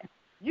back.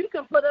 You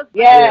can put us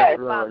back,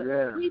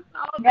 Father. We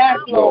fall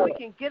down, Lord. We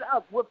can get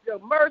up with your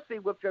mercy,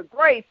 with your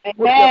grace, with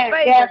your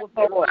favor, with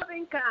your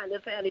loving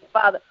kindness, honey,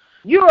 Father.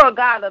 You are a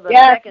God of the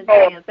second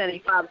chance,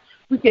 honey, Father.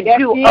 We can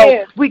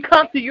we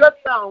come to your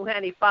throne,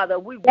 honey, Father.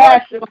 We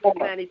worship you,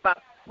 honey,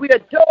 Father. We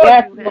adore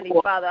you, honey,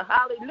 Father.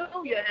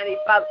 Hallelujah, honey,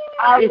 Father.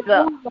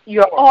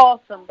 You're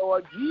awesome,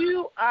 Lord.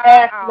 You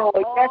are our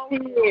Lord.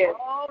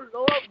 all,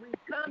 Lord. We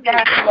come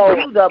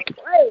to you the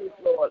praise,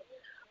 Lord.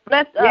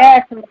 Bless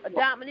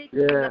Dominique in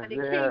the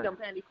United Kingdom,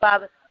 honey,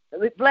 Father.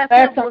 Bless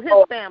him with his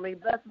family.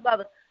 Bless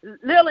Mother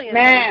Lillian,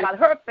 honey, Father.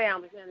 Her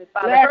family, honey,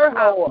 Father. Her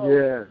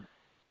household.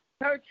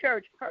 Her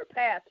church, her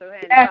pastor,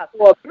 honey,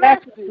 Father. Bless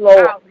you,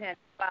 Lord, honey,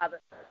 Father.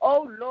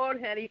 Oh,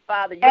 Lord, honey,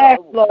 Father.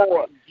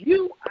 Lord.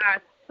 You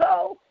are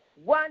so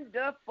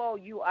wonderful.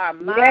 You are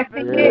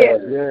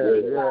marvelous.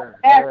 You are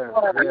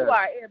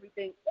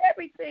everything.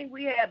 Everything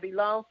we have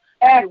belongs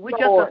to you. We're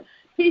just a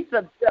piece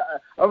of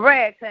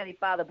rags, honey,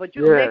 Father. But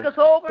you make us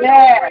over and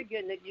over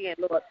again,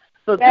 Lord.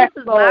 So this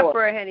is my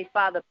prayer, honey,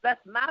 Father. Bless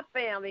my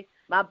family,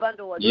 my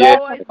bundle of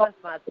joy. Bless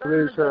my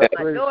sons, bless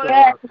my daughters,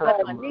 bless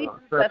my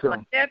nieces, bless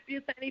my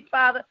nephews, honey,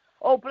 Father.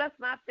 Oh, bless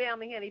my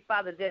family, honey,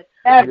 Father. That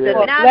if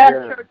they're not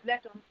in church,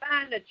 let them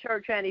find the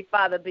church, honey,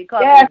 Father,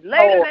 because it's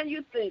later than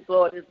you think,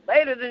 Lord. It's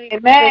later than you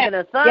think, and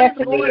the sun is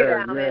going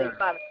down, honey,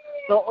 Father.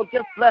 So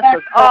just bless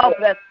us all.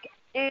 Bless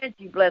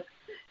Angie, bless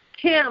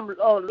Kim,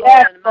 oh,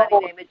 Lord, in the mighty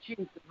name of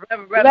Jesus.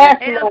 Reverend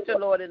Hampton,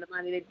 Lord, in the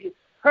mighty name of Jesus.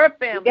 Her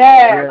family,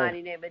 in the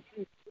mighty name of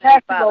Jesus.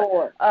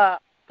 Father,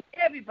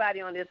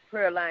 everybody on this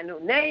prayer line,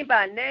 name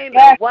by name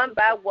and one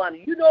by one.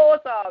 You know us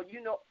all.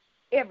 You know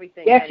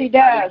everything. Yes, He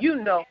does. You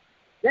know.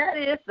 That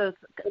is the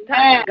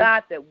type of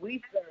God that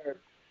we serve.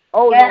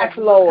 Oh, Lord,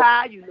 you look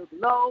high, you look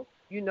low.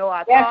 You know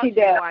our thoughts, you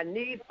know our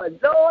needs.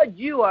 But, Lord,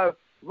 you are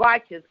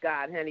righteous,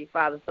 God, honey,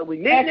 Father. So we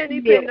lean and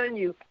depend on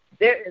you.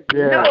 There is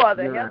no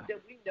other help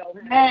that we know.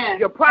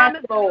 Your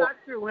promises are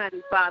true,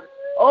 honey, Father.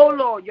 Oh,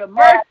 Lord, your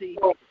mercy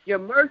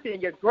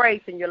and your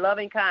grace and your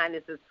loving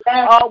kindness is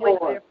always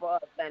there for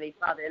us, honey,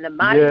 Father. In the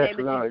mighty name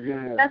of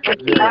Jesus. That's the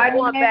key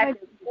going back and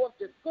forth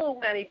to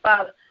school, honey,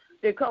 Father.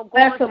 They're going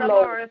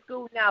somewhere in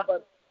school now,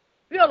 but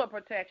feel a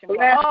protection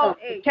for all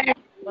ages,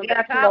 from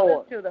the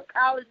college to the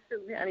college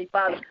student, honey,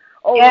 Father.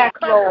 Oh,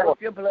 cover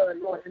with your blood,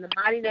 Lord, in the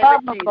mighty name of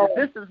Jesus.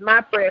 This is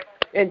my prayer.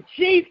 In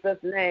Jesus'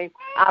 name,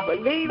 I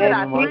believe it,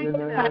 I think it,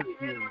 and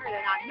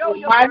I know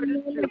your word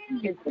is true.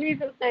 In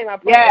Jesus' name, I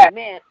pray,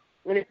 amen.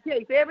 And it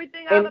takes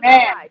everything out of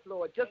my life,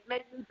 Lord. Just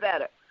make me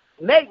better.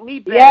 Make me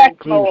better. In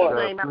Jesus'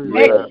 name, I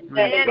pray.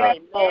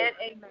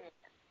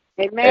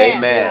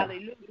 Amen.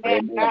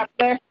 Amen. God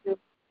bless you.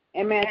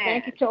 Amen.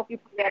 Thank you, Toki,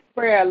 for that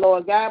prayer,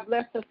 Lord. God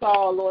bless us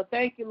all, Lord.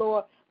 Thank you,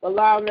 Lord, for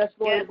allowing us,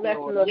 Lord,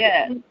 blessing us.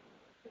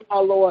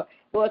 Oh, Lord.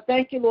 Lord,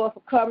 thank you, Lord, for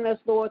covering us,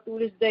 Lord, through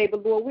this day.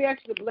 But, Lord, we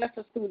actually bless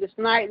us through this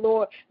night,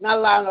 Lord, not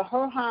allowing the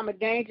hurt, harm, or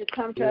danger to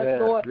come to us,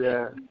 Lord.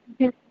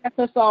 Bless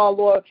us all,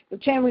 Lord.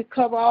 Continue to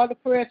cover all the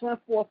prayers went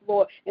forth,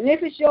 Lord. And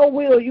if it's your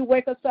will, you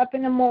wake us up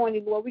in the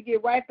morning, Lord. We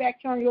get right back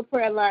on your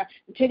prayer line.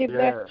 Continue to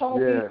bless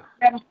Toby,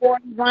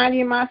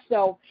 Ronnie, and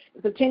myself.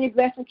 And continue to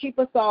bless and keep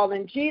us all.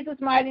 In Jesus'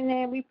 mighty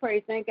name we pray.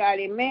 Thank God.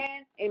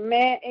 Amen.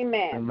 Amen.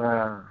 Amen.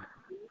 Amen.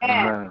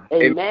 Amen.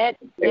 Amen.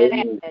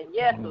 Amen.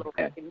 Yes,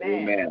 Lord.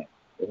 Amen.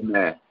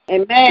 Amen.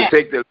 Amen. To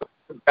take the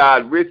Lord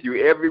God with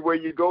you everywhere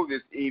you go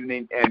this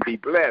evening and be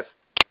blessed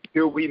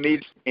till we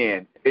meet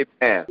again.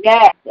 Amen.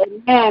 Yes.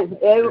 Amen.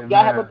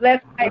 Y'all have a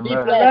blessed night.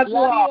 Love you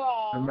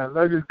all. Amen.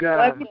 Love you guys.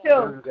 Love you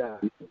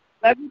too.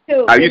 Love you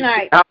too. Are Good you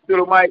night.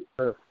 hospital, Mike?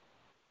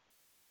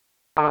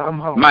 I'm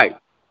home. Mike,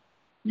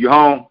 you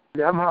home?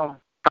 Yeah, I'm home.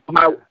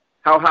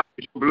 How high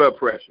is your blood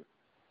pressure?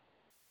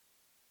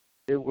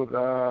 It was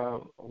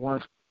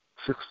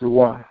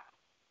 161.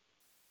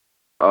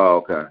 Oh,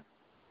 okay.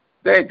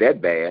 That ain't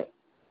that bad.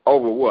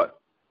 Over what?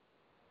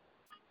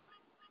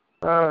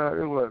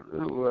 It wasn't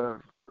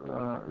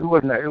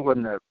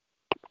that.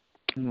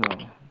 No.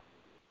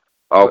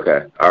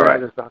 Okay. All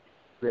right.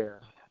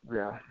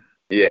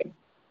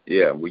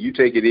 Yeah. Well, you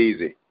take it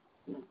easy.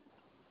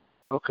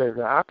 Okay,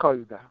 I'll call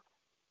you down.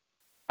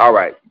 All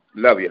right.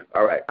 Love you.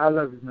 All right. I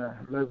love you,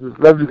 man. Love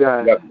you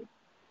guys. Love you.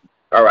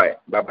 All right.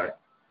 Bye-bye.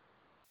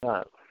 All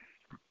right.